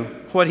show you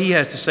what he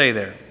has to say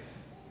there.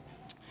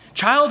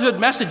 Childhood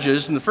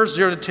messages in the first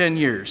 0 to 10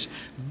 years,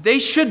 they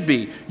should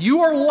be,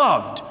 you are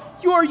loved,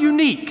 you are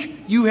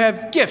unique, you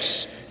have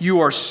gifts, you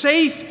are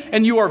safe,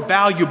 and you are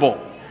valuable.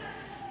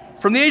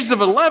 From the ages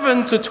of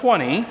 11 to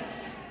 20,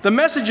 the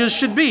messages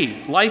should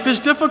be, life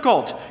is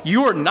difficult,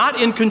 you are not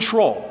in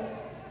control.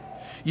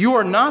 You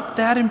are not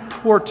that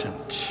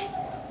important.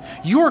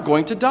 You are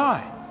going to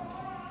die.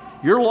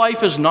 Your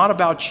life is not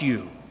about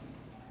you.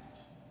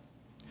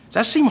 Does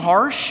that seem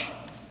harsh?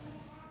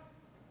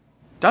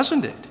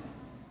 Doesn't it?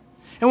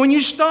 And when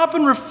you stop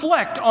and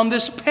reflect on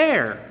this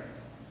pair,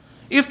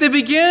 if they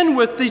begin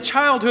with the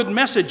childhood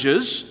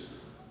messages,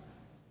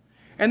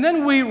 and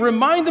then we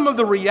remind them of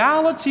the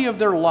reality of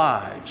their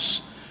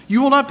lives,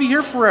 you will not be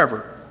here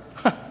forever.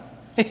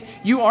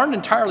 You aren't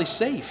entirely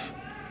safe.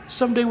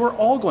 Someday we're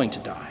all going to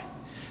die.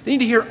 They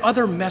need to hear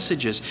other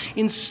messages.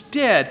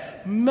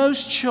 Instead,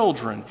 most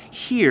children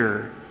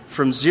hear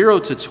from 0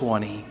 to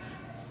 20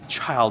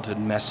 childhood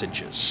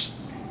messages,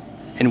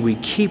 and we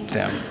keep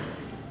them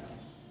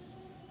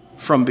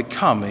from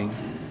becoming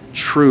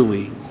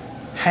truly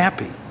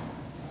happy,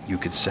 you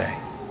could say.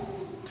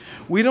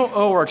 We don't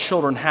owe our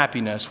children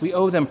happiness. We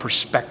owe them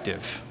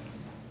perspective.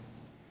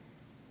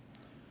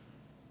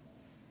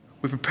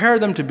 We prepare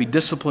them to be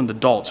disciplined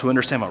adults who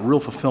understand what real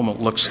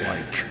fulfillment looks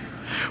like.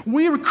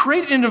 We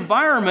create an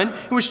environment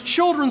in which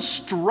children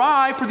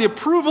strive for the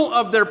approval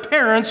of their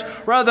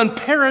parents rather than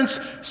parents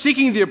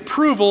seeking the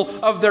approval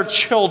of their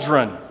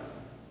children.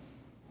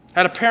 I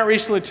had a parent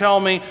recently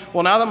tell me,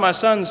 well, now that my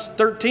son's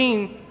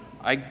 13,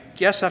 I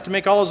guess I have to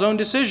make all his own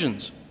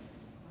decisions.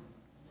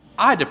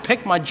 I had to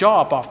pick my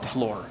jaw up off the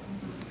floor,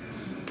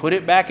 put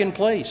it back in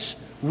place.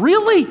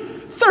 Really?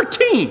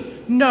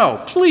 13?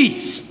 No,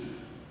 please.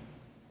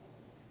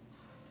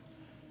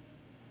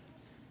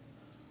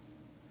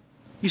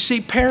 You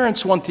see,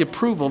 parents want the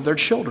approval of their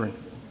children.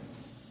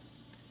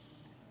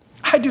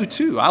 I do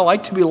too. I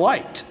like to be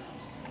liked,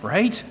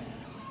 right?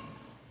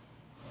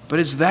 But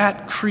is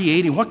that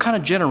creating, what kind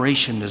of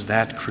generation does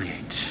that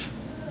create?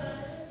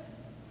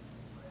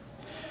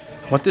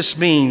 What this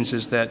means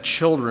is that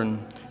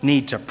children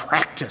need to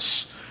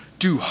practice,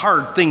 do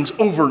hard things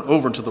over and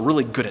over until they're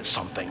really good at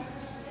something.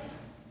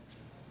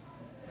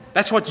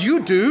 That's what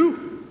you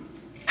do.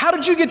 How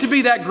did you get to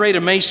be that great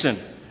a mason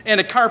and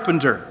a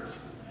carpenter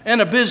and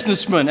a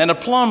businessman and a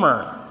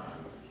plumber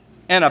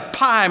and a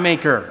pie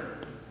maker?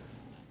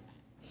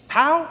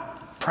 How?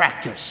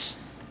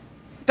 Practice.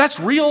 That's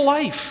real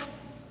life.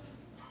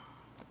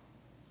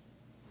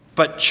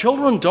 But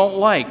children don't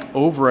like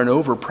over and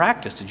over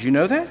practice. Did you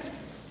know that?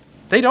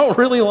 They don't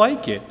really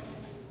like it.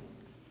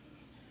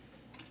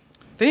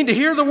 They need to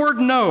hear the word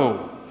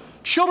no.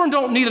 Children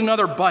don't need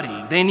another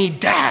buddy. They need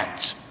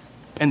dads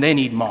and they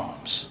need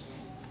moms.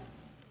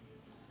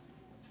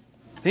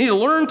 They need to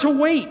learn to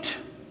wait.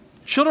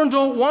 Children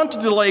don't want to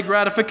delay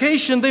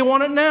gratification. They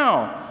want it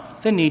now.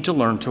 They need to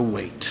learn to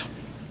wait.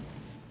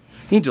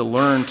 They need to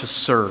learn to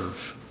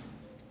serve.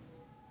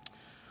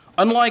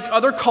 Unlike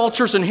other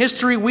cultures in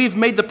history, we've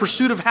made the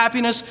pursuit of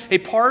happiness a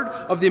part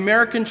of the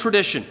American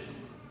tradition.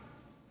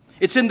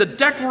 It's in the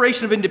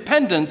Declaration of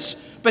Independence,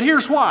 but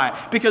here's why.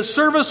 Because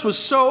service was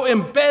so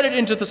embedded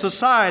into the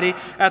society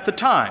at the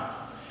time.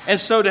 And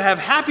so to have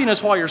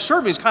happiness while you're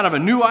serving is kind of a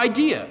new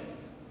idea.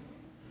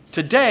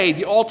 Today,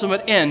 the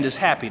ultimate end is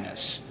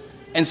happiness,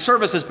 and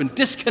service has been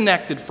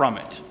disconnected from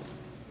it.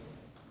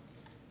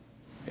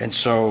 And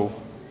so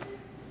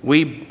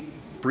we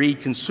breed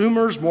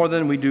consumers more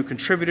than we do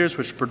contributors,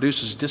 which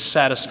produces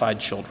dissatisfied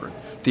children.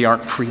 They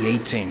aren't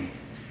creating.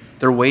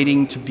 They're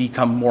waiting to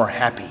become more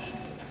happy.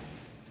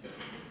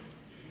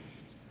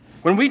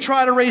 When we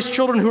try to raise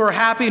children who are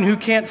happy and who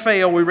can't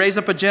fail, we raise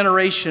up a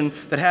generation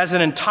that has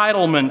an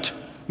entitlement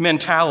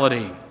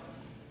mentality.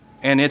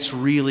 And it's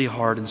really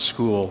hard in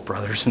school,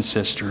 brothers and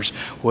sisters,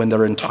 when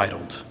they're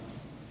entitled.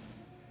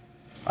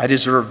 I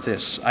deserve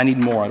this. I need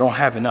more. I don't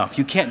have enough.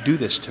 You can't do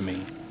this to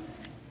me.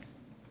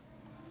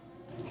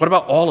 What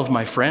about all of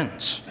my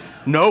friends?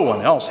 No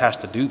one else has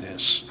to do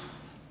this.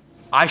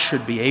 I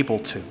should be able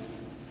to.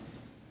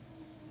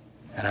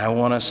 And I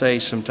want to say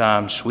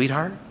sometimes,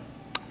 sweetheart,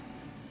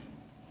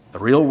 the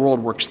real world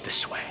works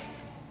this way.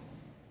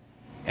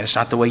 And it's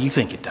not the way you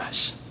think it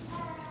does.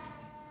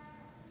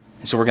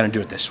 And so we're going to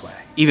do it this way,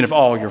 even if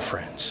all your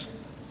friends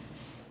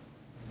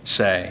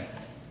say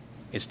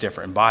it's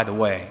different. And by the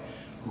way,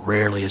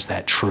 rarely is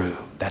that true.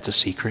 That's a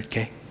secret,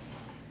 okay?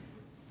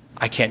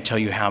 I can't tell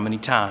you how many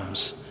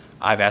times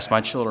I've asked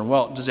my children,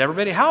 well, does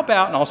everybody, how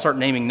about, and I'll start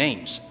naming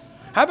names.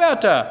 How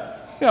about,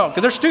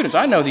 because they're students,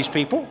 I know these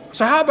people.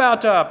 So how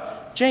about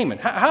Jamin?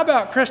 How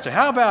about Krista?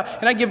 How about,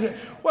 and I give them,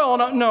 well,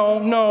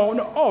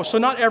 no. Oh, so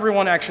not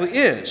everyone actually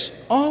is.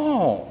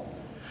 Oh,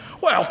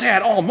 well,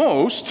 Dad,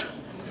 almost.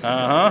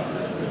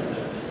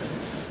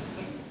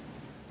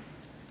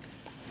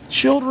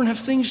 Children have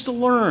things to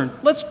learn.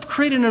 Let's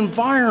create an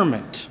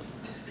environment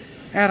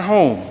at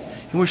home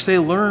in which they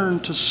learn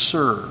to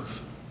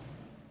serve.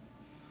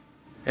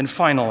 And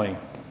finally,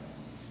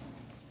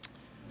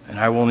 and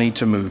I will need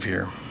to move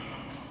here,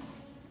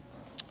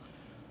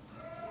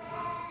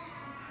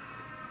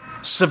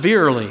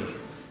 severely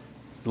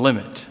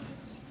limit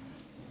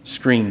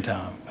screen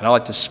time. And I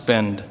like to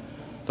spend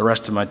the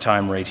rest of my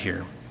time right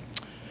here.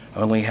 I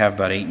only have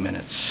about 8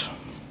 minutes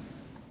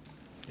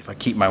if I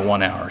keep my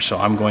 1 hour, so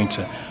I'm going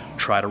to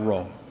try to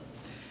roll.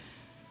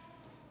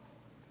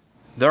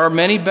 There are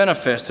many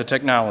benefits to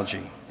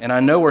technology, and I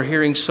know we're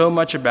hearing so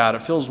much about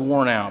it. It feels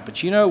worn out,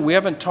 but we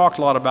haven't talked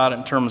a lot about it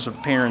in terms of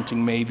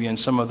parenting maybe and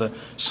some of the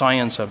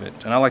science of it,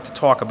 and I like to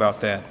talk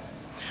about that.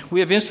 We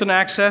have instant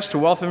access to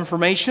wealth of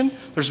information.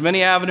 There's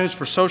many avenues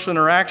for social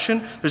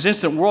interaction. There's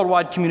instant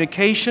worldwide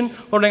communication.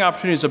 Learning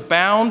opportunities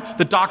abound.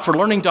 The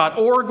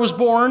docforlearning.org was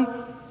born.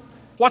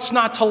 What's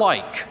not to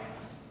like?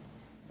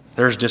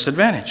 There's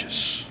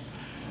disadvantages.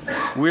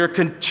 We are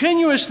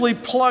continuously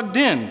plugged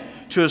in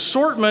to an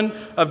assortment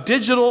of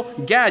digital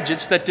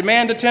gadgets that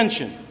demand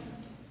attention.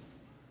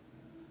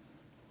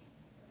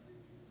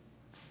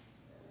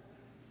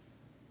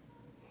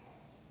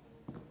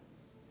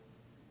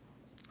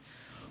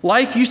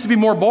 Life used to be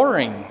more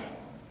boring,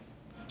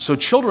 so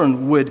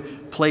children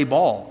would play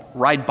ball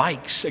ride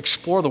bikes,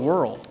 explore the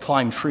world,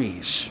 climb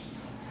trees.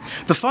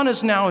 The fun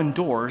is now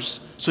indoors,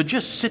 so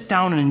just sit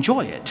down and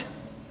enjoy it.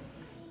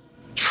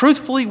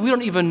 Truthfully, we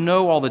don't even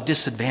know all the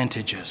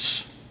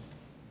disadvantages.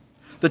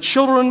 The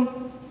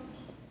children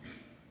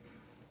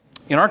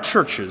in our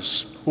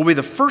churches will be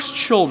the first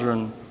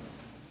children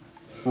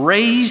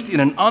raised in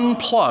an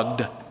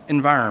unplugged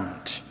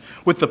environment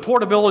with the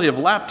portability of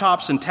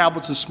laptops and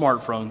tablets and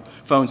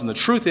smartphones, and the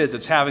truth is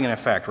it's having an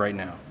effect right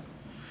now.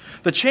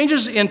 The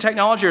changes in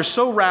technology are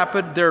so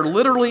rapid, they're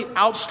literally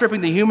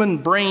outstripping the human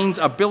brain's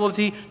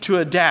ability to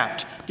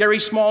adapt. Gary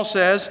Small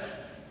says,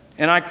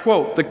 and I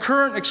quote, "The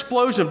current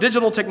explosion of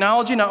digital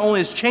technology not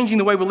only is changing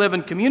the way we live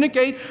and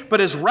communicate, but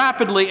is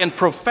rapidly and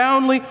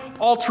profoundly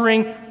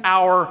altering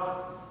our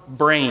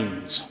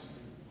brains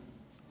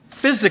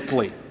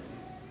physically.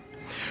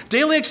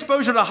 Daily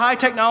exposure to high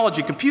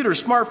technology,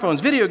 computers, smartphones,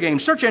 video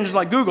games, search engines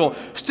like Google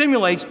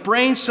stimulates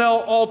brain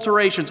cell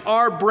alterations.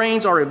 Our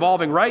brains are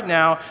evolving right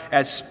now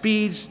at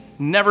speeds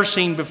never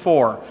seen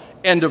before."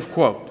 End of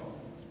quote.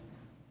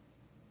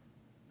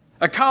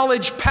 A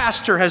college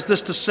pastor has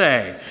this to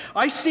say: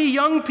 "I see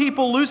young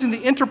people losing the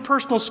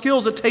interpersonal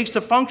skills it takes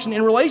to function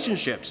in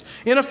relationships,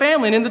 in a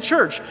family, and in the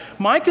church.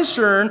 My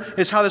concern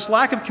is how this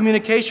lack of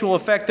communication will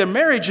affect their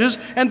marriages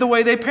and the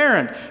way they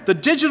parent. The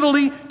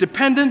digitally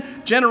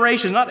dependent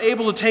generation is not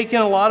able to take in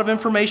a lot of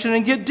information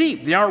and get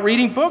deep. They aren't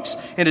reading books,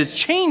 and it's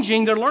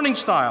changing their learning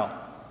style."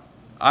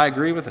 I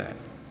agree with that.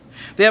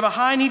 "They have a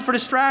high need for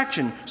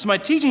distraction, so my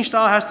teaching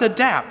style has to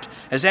adapt.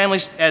 As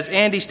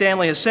Andy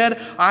Stanley has said,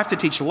 I have to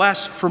teach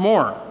less for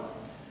more.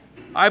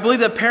 I believe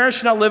that parents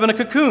should not live in a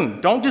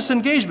cocoon. Don't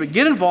disengage, but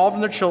get involved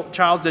in their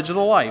child's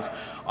digital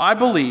life. I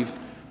believe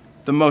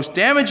the most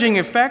damaging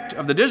effect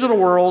of the digital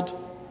world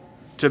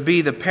to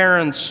be the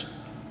parents'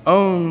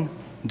 own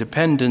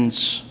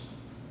dependence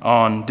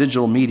on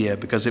digital media,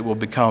 because it will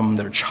become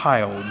their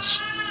child's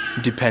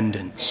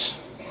dependence."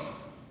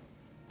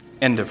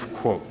 End of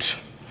quote.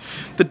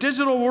 The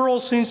digital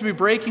world seems to be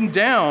breaking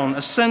down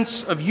a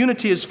sense of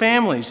unity as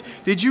families.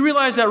 Did you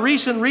realize that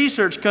recent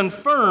research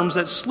confirms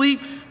that sleep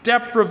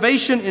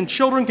deprivation in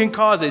children can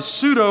cause a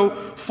pseudo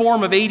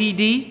form of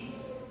ADD?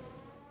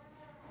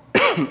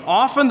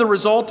 Often the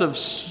result of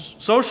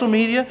social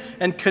media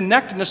and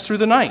connectedness through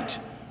the night.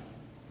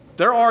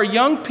 There are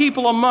young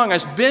people among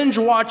us binge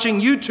watching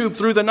YouTube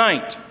through the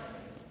night.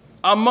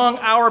 Among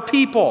our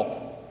people.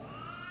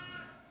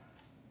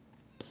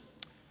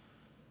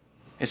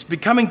 It's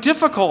becoming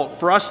difficult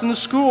for us in the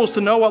schools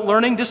to know what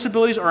learning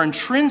disabilities are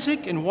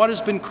intrinsic and what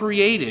has been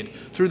created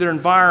through their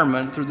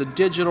environment, through the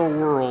digital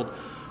world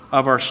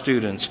of our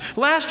students.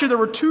 Last year, there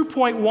were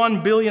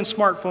 2.1 billion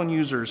smartphone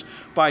users.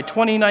 By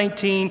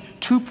 2019,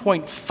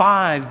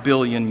 2.5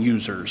 billion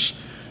users.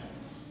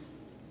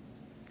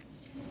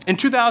 In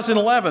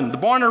 2011, the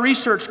Barna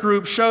Research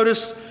Group showed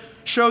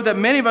that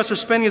many of us are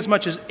spending as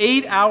much as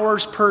 8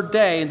 hours per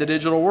day in the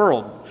digital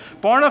world.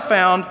 Barna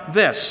found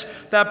this,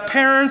 that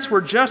parents were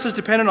just as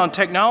dependent on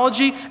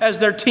technology as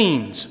their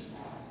teens.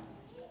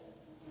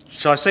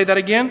 Shall I say that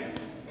again?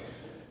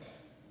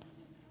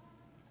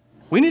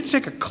 We need to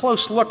take a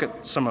close look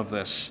at some of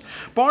this.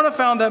 Barna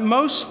found that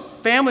most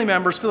family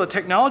members feel that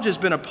technology has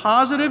been a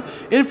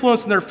positive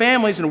influence in their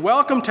families and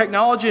welcome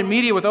technology and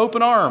media with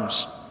open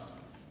arms.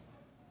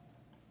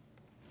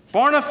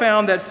 Barna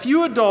found that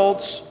few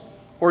adults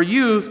or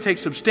youth take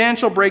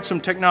substantial breaks from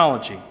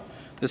technology.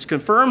 This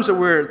confirms that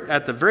we're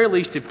at the very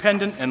least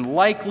dependent and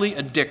likely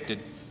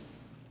addicted.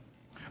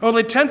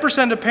 Only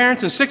 10% of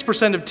parents and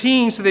 6% of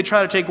teens say they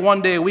try to take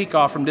one day a week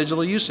off from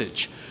digital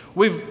usage.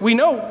 We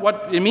know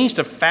what it means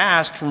to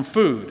fast from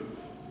food.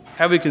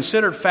 Have we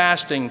considered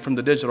fasting from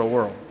the digital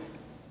world?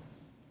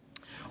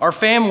 Our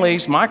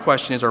families, my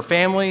question is, are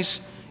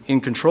families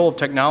in control of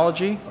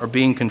technology or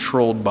being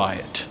controlled by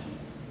it?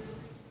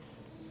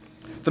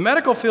 The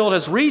medical field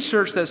has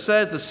research that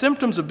says the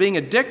symptoms of being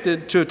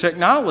addicted to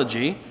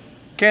technology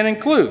can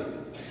include.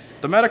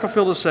 The medical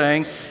field is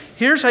saying,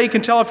 here's how you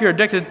can tell if you're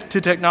addicted to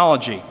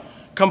technology.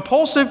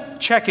 Compulsive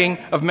checking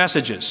of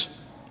messages.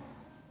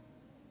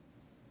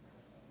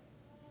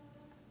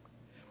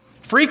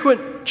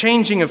 Frequent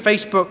changing of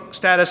Facebook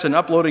status and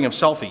uploading of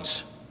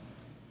selfies.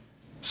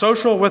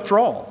 Social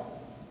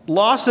withdrawal.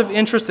 Loss of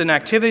interest in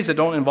activities that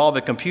don't involve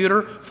a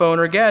computer, phone,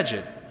 or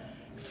gadget.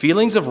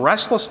 Feelings of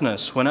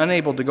restlessness when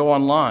unable to go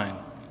online,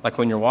 like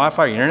when your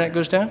Wi-Fi or your internet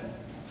goes down.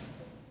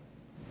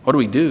 What do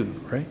we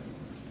do, right?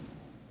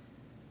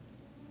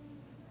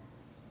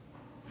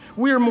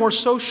 We are more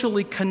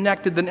socially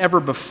connected than ever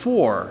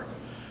before,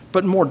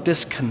 but more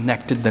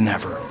disconnected than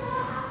ever.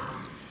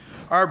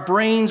 Our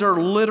brains are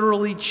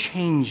literally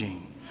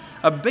changing.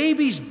 A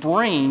baby's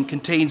brain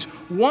contains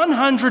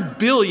 100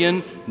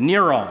 billion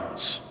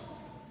neurons,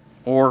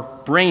 or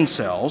brain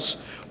cells,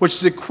 which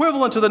is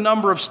equivalent to the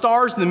number of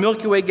stars in the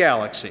Milky Way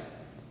galaxy.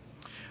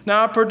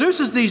 Now, it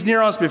produces these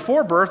neurons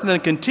before birth and then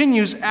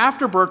continues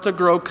after birth to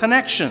grow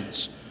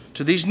connections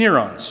to these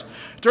neurons.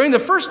 During the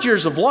first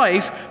years of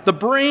life, the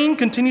brain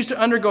continues to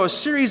undergo a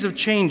series of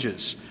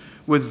changes.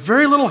 With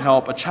very little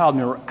help, a child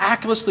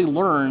miraculously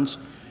learns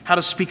how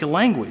to speak a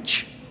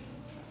language.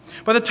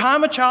 By the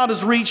time a child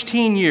has reached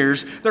teen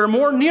years, there are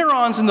more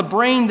neurons in the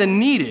brain than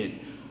needed.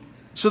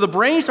 So the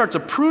brain starts a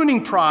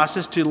pruning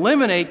process to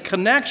eliminate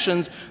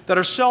connections that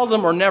are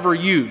seldom or never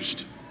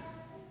used.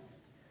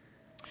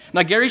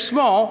 Now, Gary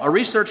Small, a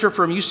researcher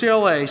from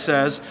UCLA,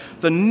 says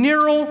the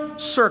neural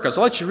circuits,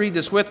 I'll let you read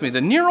this with me,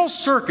 the neural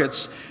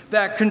circuits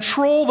that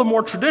control the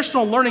more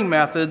traditional learning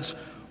methods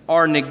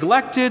are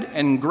neglected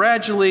and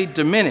gradually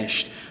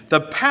diminished.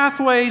 The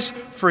pathways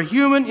for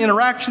human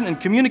interaction and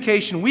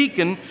communication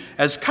weaken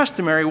as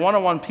customary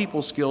one-on-one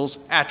people skills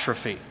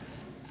atrophy.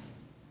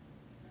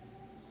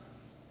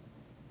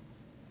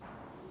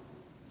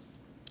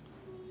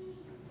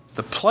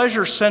 The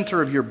pleasure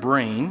center of your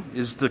brain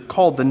is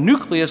called the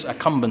nucleus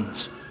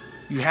accumbens.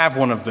 You have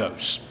one of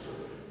those.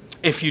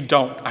 If you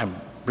don't, I'm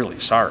really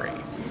sorry.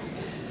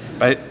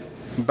 But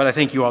I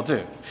think you all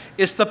do.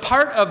 It's the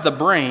part of the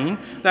brain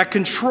that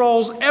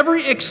controls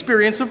every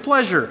experience of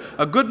pleasure.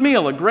 A good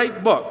meal, a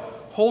great book,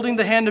 holding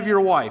the hand of your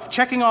wife,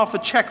 checking off a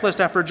checklist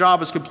after a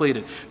job is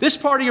completed. This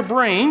part of your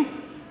brain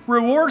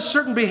rewards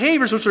certain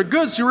behaviors which are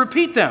good, so you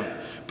repeat them.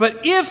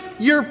 But if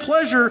your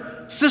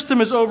pleasure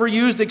system is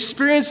overused, the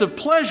experience of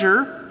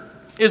pleasure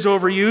is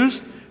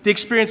overused, the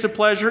experience of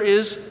pleasure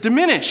is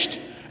diminished,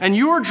 and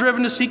you are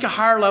driven to seek a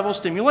higher level of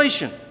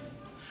stimulation.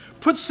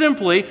 Put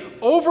simply,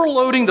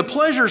 overloading the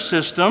pleasure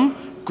system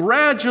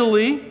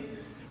gradually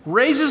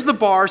raises the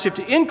bar, so you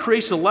have to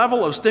increase the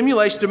level of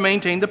stimulation to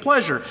maintain the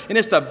pleasure. And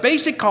it's the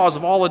basic cause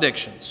of all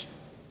addictions.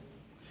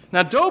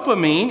 Now,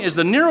 dopamine is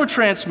the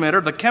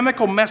neurotransmitter, the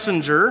chemical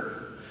messenger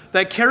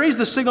that carries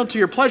the signal to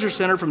your pleasure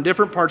center from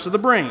different parts of the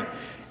brain.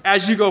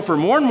 As you go for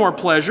more and more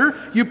pleasure,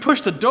 you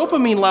push the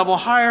dopamine level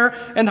higher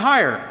and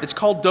higher. It's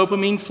called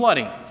dopamine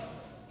flooding.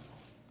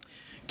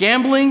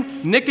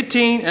 Gambling,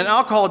 nicotine, and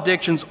alcohol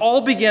addictions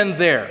all begin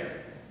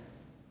there.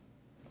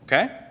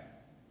 Okay?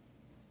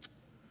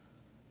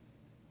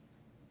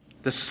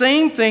 The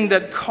same thing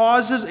that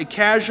causes a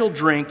casual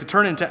drink to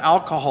turn into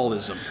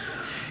alcoholism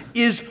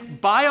is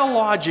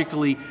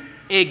biologically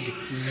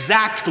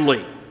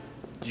exactly,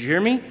 did you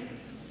hear me?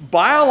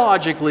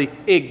 Biologically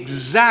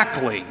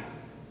exactly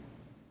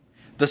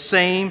the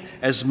same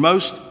as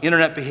most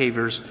internet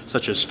behaviors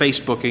such as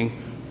Facebooking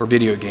or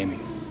video gaming.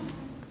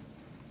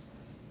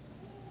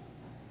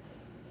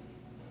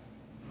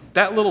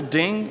 That little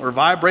ding or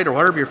vibrate or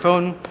whatever your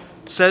phone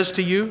says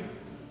to you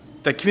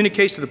that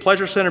communicates to the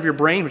pleasure center of your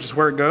brain, which is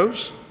where it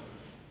goes,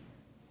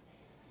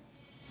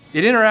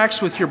 it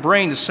interacts with your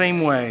brain the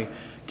same way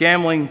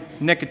gambling,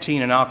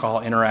 nicotine, and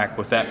alcohol interact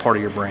with that part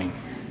of your brain.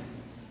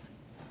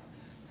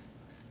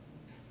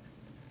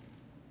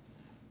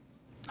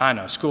 I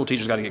know, school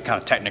teachers got to get kind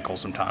of technical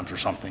sometimes or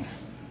something.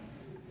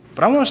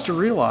 But I want us to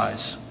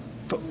realize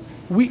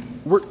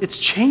it's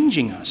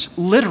changing us,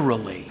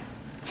 literally.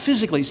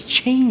 Physically, it's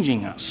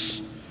changing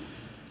us.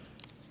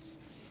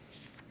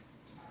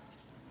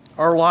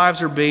 Our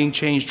lives are being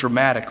changed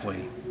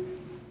dramatically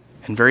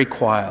and very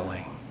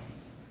quietly.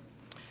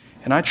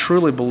 And I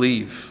truly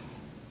believe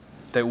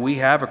that we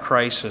have a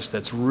crisis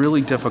that's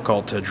really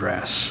difficult to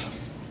address.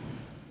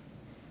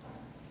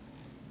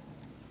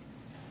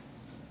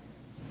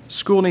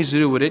 School needs to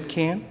do what it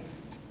can.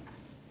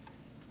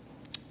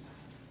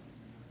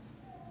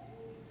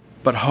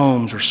 But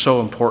homes are so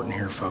important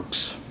here,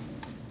 folks.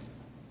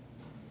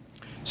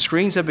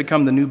 Screens have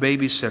become the new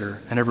babysitter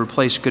and have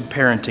replaced good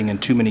parenting in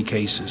too many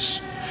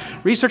cases.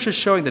 Research is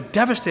showing the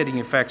devastating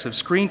effects of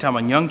screen time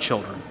on young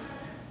children.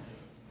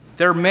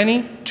 There are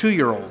many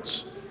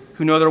 2-year-olds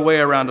who know their way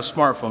around a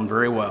smartphone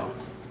very well.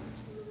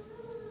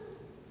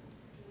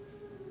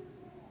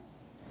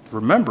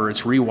 Remember,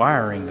 it's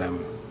rewiring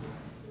them.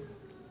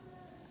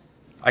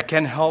 I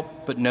can't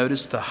help but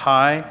notice the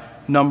high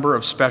number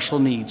of special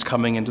needs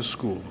coming into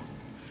school.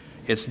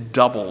 It's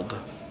doubled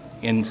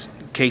in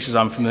cases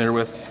I'm familiar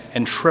with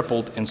and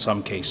tripled in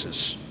some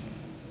cases.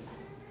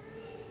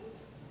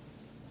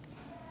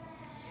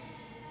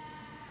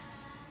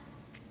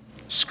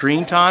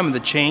 Screen time and the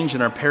change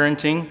in our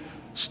parenting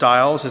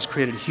styles has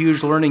created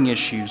huge learning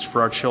issues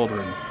for our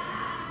children.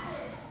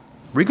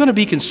 Are we going to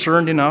be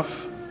concerned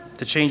enough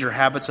to change our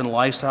habits and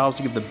lifestyles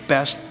to give the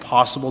best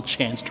possible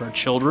chance to our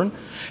children?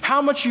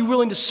 How much are you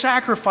willing to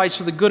sacrifice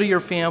for the good of your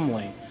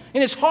family?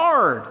 And it's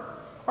hard.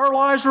 Our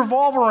lives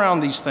revolve around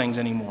these things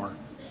anymore.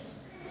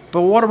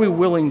 But what are we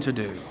willing to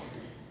do?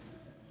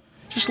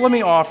 Just let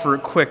me offer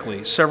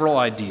quickly several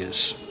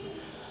ideas.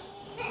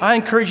 I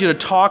encourage you to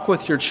talk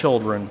with your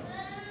children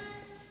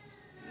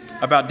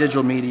about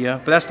digital media,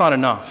 but that's not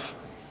enough.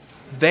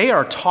 They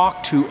are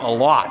talked to a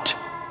lot.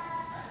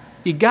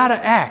 You got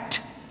to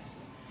act.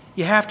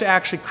 You have to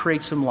actually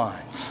create some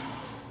lines.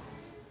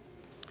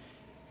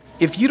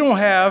 If you don't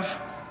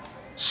have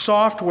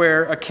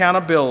software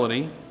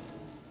accountability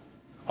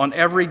on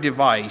every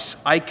device,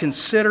 I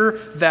consider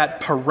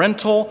that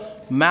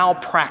parental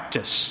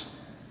malpractice.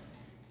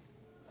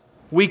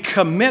 We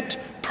commit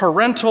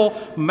parental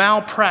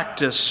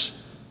malpractice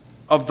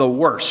of the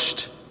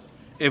worst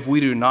if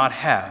we do not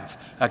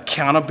have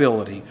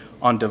accountability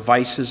on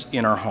devices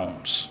in our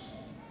homes.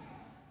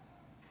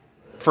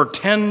 For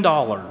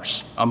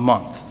 $10 a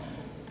month,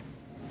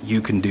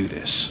 You can do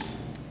this.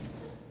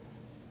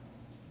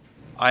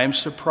 I am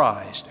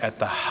surprised at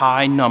the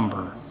high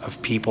number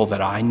of people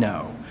that I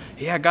know.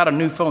 Yeah, I got a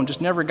new phone.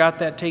 Just never got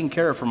that taken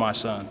care of for my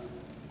son.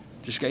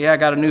 I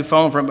got a new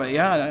phone for him, but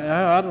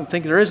yeah, I don't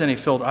think there is any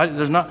filter.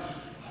 There's not.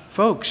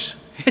 Folks,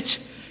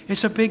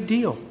 it's a big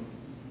deal.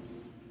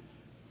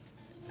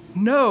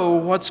 Know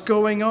what's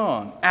going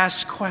on.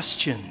 Ask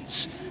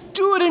questions.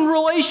 Do it in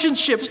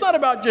relationship. It's not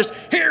about just,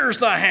 here's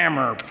the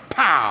hammer,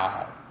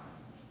 pow.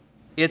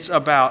 It's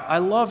about, I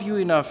love you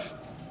enough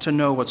to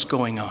know what's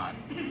going on.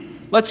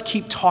 Let's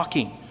keep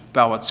talking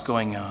about what's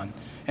going on.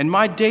 And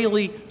my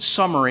daily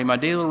summary, my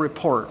daily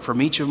report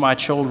from each of my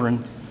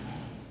children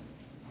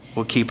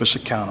will keep us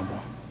accountable.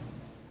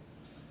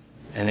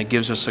 And it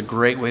gives us a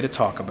great way to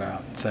talk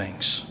about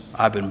things.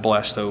 I've been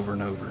blessed over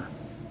and over.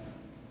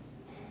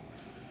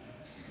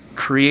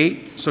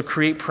 Create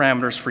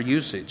parameters for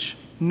usage.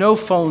 No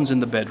phones in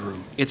the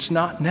bedroom. It's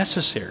not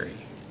necessary.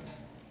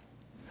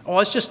 Oh,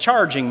 it's just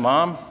charging,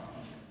 Mom.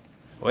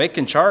 Well, it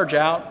can charge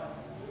out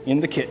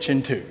in the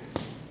kitchen too.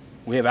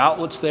 We have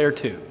outlets there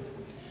too.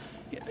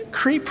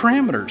 Create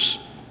parameters.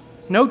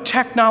 No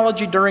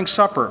technology during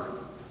supper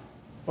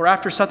or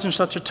after such and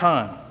such a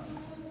time.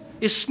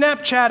 Is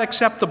Snapchat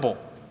acceptable?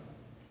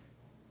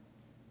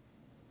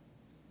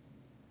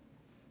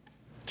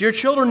 Do your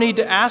children need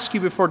to ask you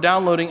before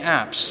downloading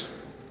apps?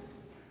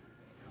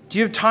 Do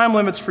you have time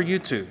limits for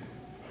YouTube?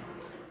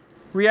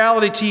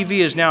 Reality TV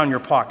is now in your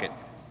pocket.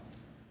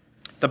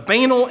 The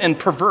banal and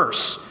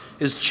perverse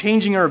is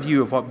changing our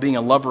view of what being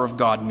a lover of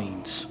God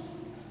means.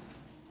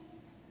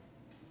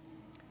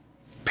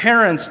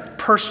 Parents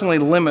personally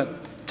limit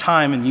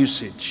time and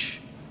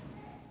usage.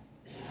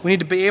 We need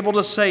to be able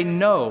to say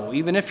no,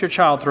 even if your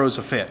child throws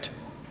a fit,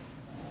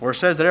 or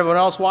says that everyone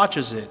else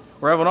watches it,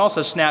 or everyone else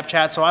has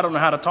Snapchat, so I don't know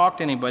how to talk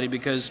to anybody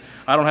because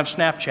I don't have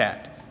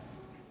Snapchat.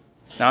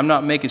 Now, I'm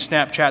not making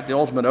Snapchat the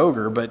ultimate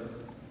ogre, but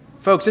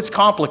folks, it's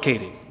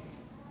complicated.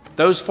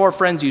 Those 4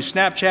 friends use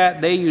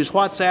Snapchat, they use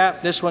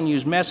WhatsApp, this one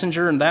use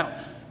Messenger, and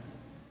that.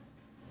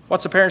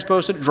 What's the parent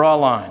supposed to do? Draw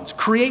lines.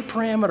 Create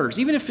parameters.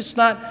 Even if it's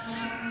not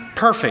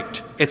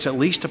perfect, it's at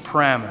least a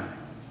parameter.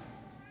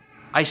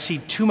 I see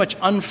too much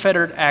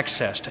unfettered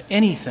access to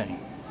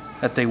anything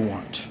that they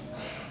want.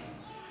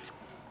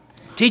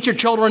 Teach your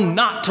children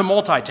not to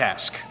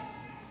multitask.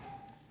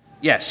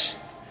 Yes.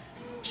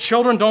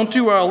 Children don't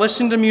do well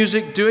listening to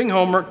music, doing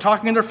homework,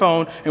 talking on their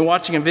phone, and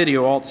watching a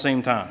video all at the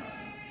same time.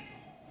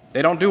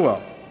 They don't do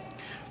well.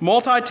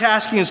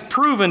 Multitasking is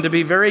proven to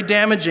be very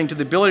damaging to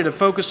the ability to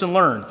focus and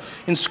learn.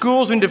 In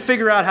schools, we need to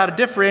figure out how to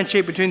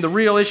differentiate between the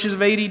real issues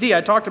of ADD, I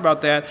talked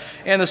about that,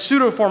 and the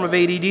pseudo form of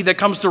ADD that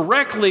comes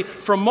directly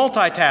from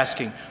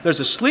multitasking.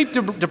 There's a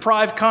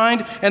sleep-deprived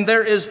kind, and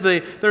there's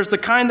the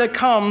kind that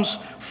comes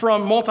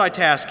from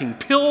multitasking.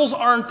 Pills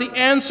aren't the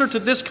answer to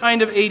this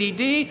kind of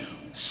ADD.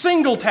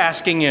 Single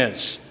tasking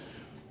is.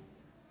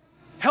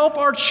 Help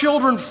our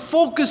children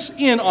focus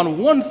in on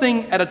one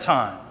thing at a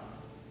time.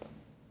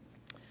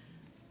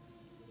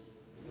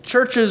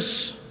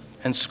 Churches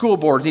and school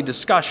boards need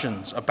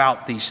discussions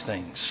about these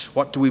things.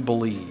 What do we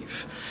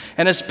believe?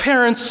 And as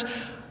parents,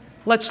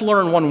 let's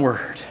learn one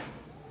word.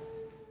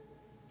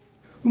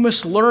 We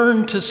must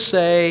learn to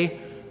say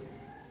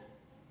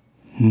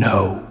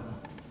no.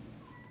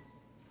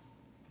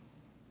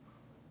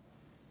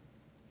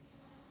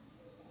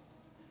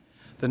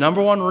 The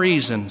number one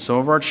reason some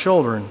of our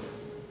children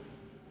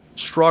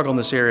struggle in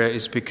this area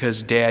is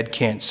because dad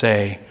can't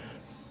say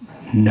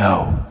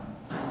no.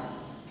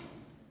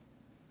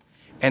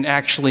 And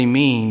actually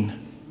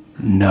mean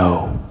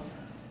no.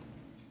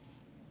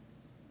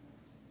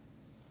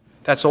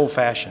 That's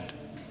old-fashioned.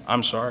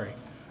 I'm sorry.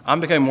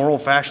 I'm becoming more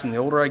old-fashioned the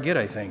older I get,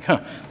 I think.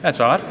 That's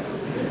odd.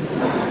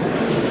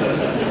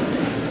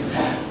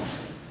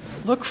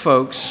 Look,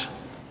 folks,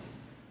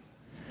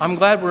 I'm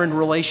glad we're in a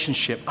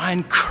relationship. I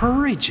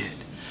encourage it.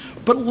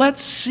 But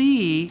let's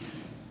see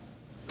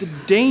the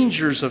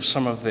dangers of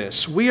some of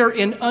this. We are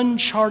in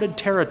uncharted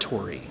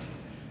territory.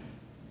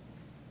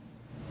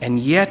 And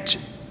yet,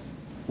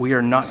 we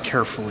are not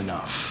careful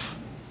enough.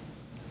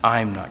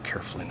 I'm not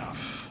careful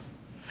enough.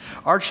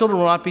 Our children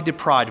will not be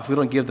deprived if we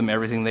don't give them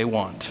everything they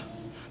want.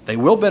 They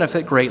will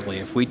benefit greatly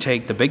if we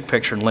take the big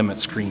picture and limit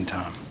screen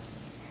time.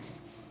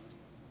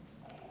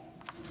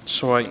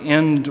 So I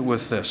end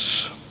with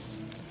this.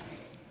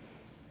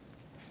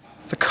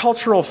 The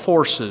cultural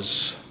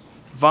forces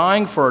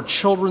vying for our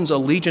children's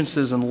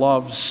allegiances and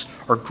loves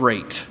are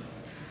great.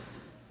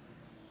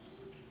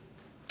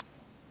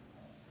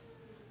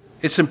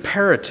 It's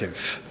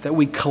imperative that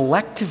we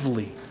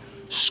collectively,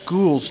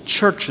 schools,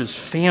 churches,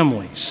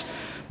 families,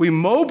 we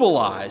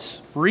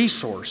mobilize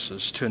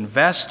resources to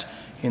invest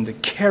in the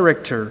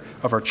character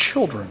of our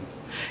children.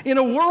 In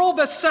a world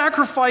that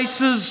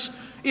sacrifices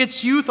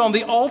its youth on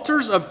the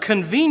altars of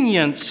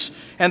convenience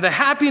and the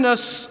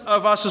happiness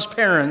of us as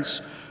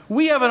parents,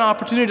 we have an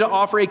opportunity to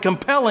offer a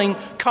compelling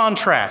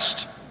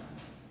contrast.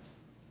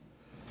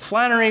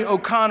 Flannery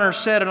O'Connor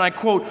said, and I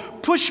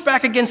quote, "Push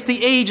back against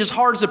the age as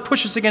hard as it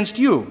pushes against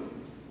you."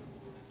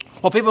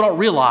 What people don't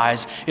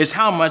realize is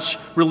how much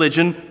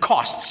religion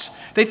costs.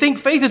 They think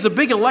faith is a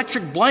big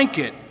electric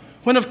blanket,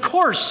 when of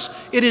course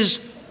it is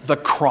the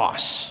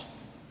cross.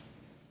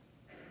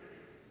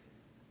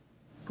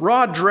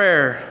 Rod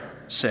Dreher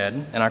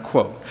said, and I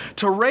quote,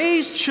 "To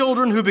raise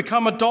children who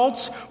become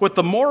adults with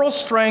the moral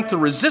strength to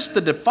resist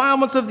the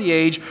defilements of the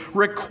age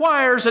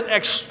requires an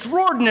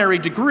extraordinary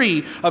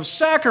degree of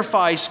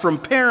sacrifice from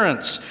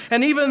parents.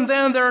 And even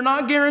then, there are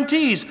not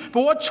guarantees.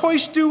 But what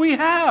choice do we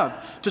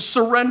have? To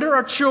surrender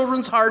our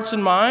children's hearts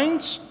and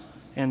minds?"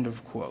 End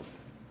of quote.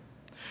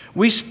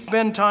 We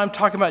spend time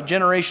talking about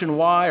Generation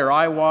Y or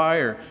IY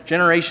or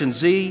Generation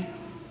Z.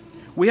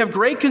 We have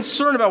great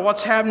concern about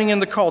what's happening in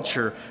the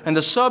culture and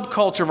the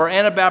subculture of our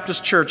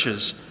Anabaptist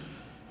churches.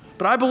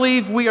 But I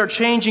believe we are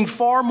changing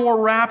far more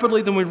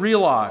rapidly than we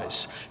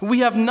realize. We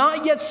have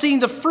not yet seen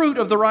the fruit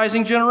of the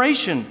rising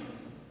generation.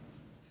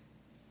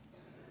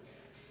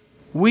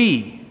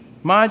 We,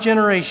 my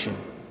generation,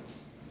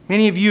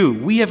 many of you,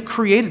 we have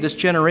created this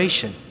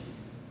generation.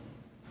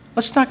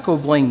 Let's not go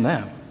blame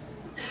them.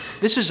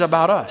 This is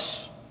about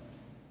us.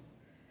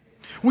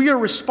 We are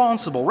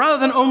responsible. Rather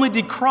than only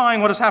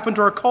decrying what has happened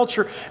to our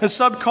culture and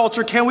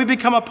subculture, can we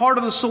become a part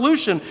of the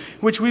solution,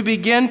 which we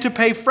begin to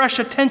pay fresh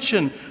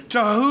attention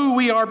to who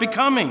we are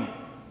becoming?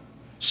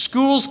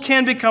 Schools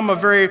can become a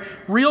very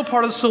real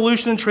part of the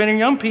solution in training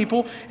young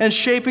people and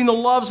shaping the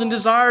loves and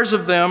desires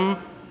of them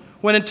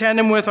when in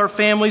tandem with our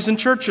families and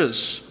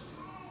churches.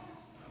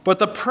 But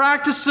the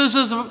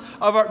practices of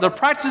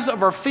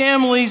our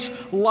families'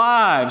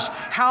 lives,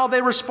 how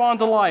they respond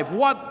to life,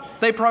 what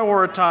they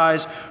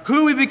prioritize,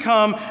 who we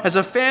become as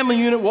a family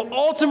unit will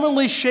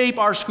ultimately shape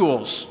our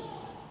schools.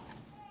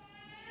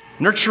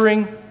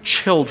 Nurturing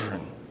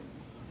children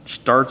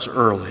starts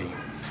early.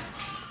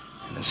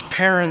 And as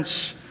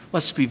parents,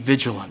 let's be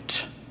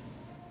vigilant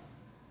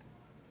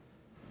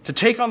to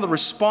take on the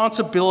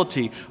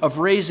responsibility of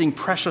raising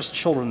precious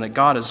children that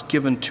God has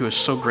given to us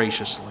so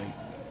graciously.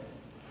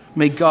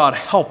 May God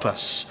help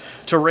us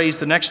to raise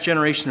the next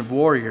generation of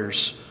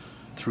warriors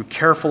through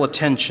careful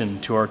attention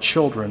to our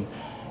children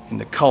in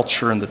the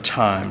culture and the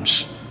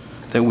times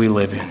that we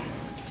live in.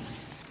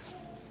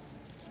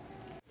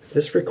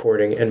 This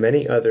recording and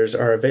many others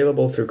are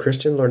available through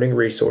Christian Learning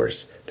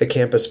Resource, the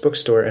campus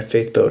bookstore at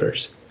Faith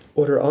Builders.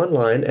 Order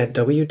online at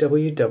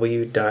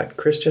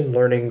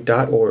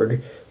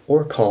www.christianlearning.org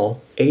or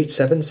call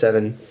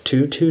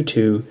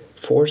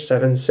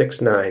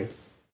 877-222-4769.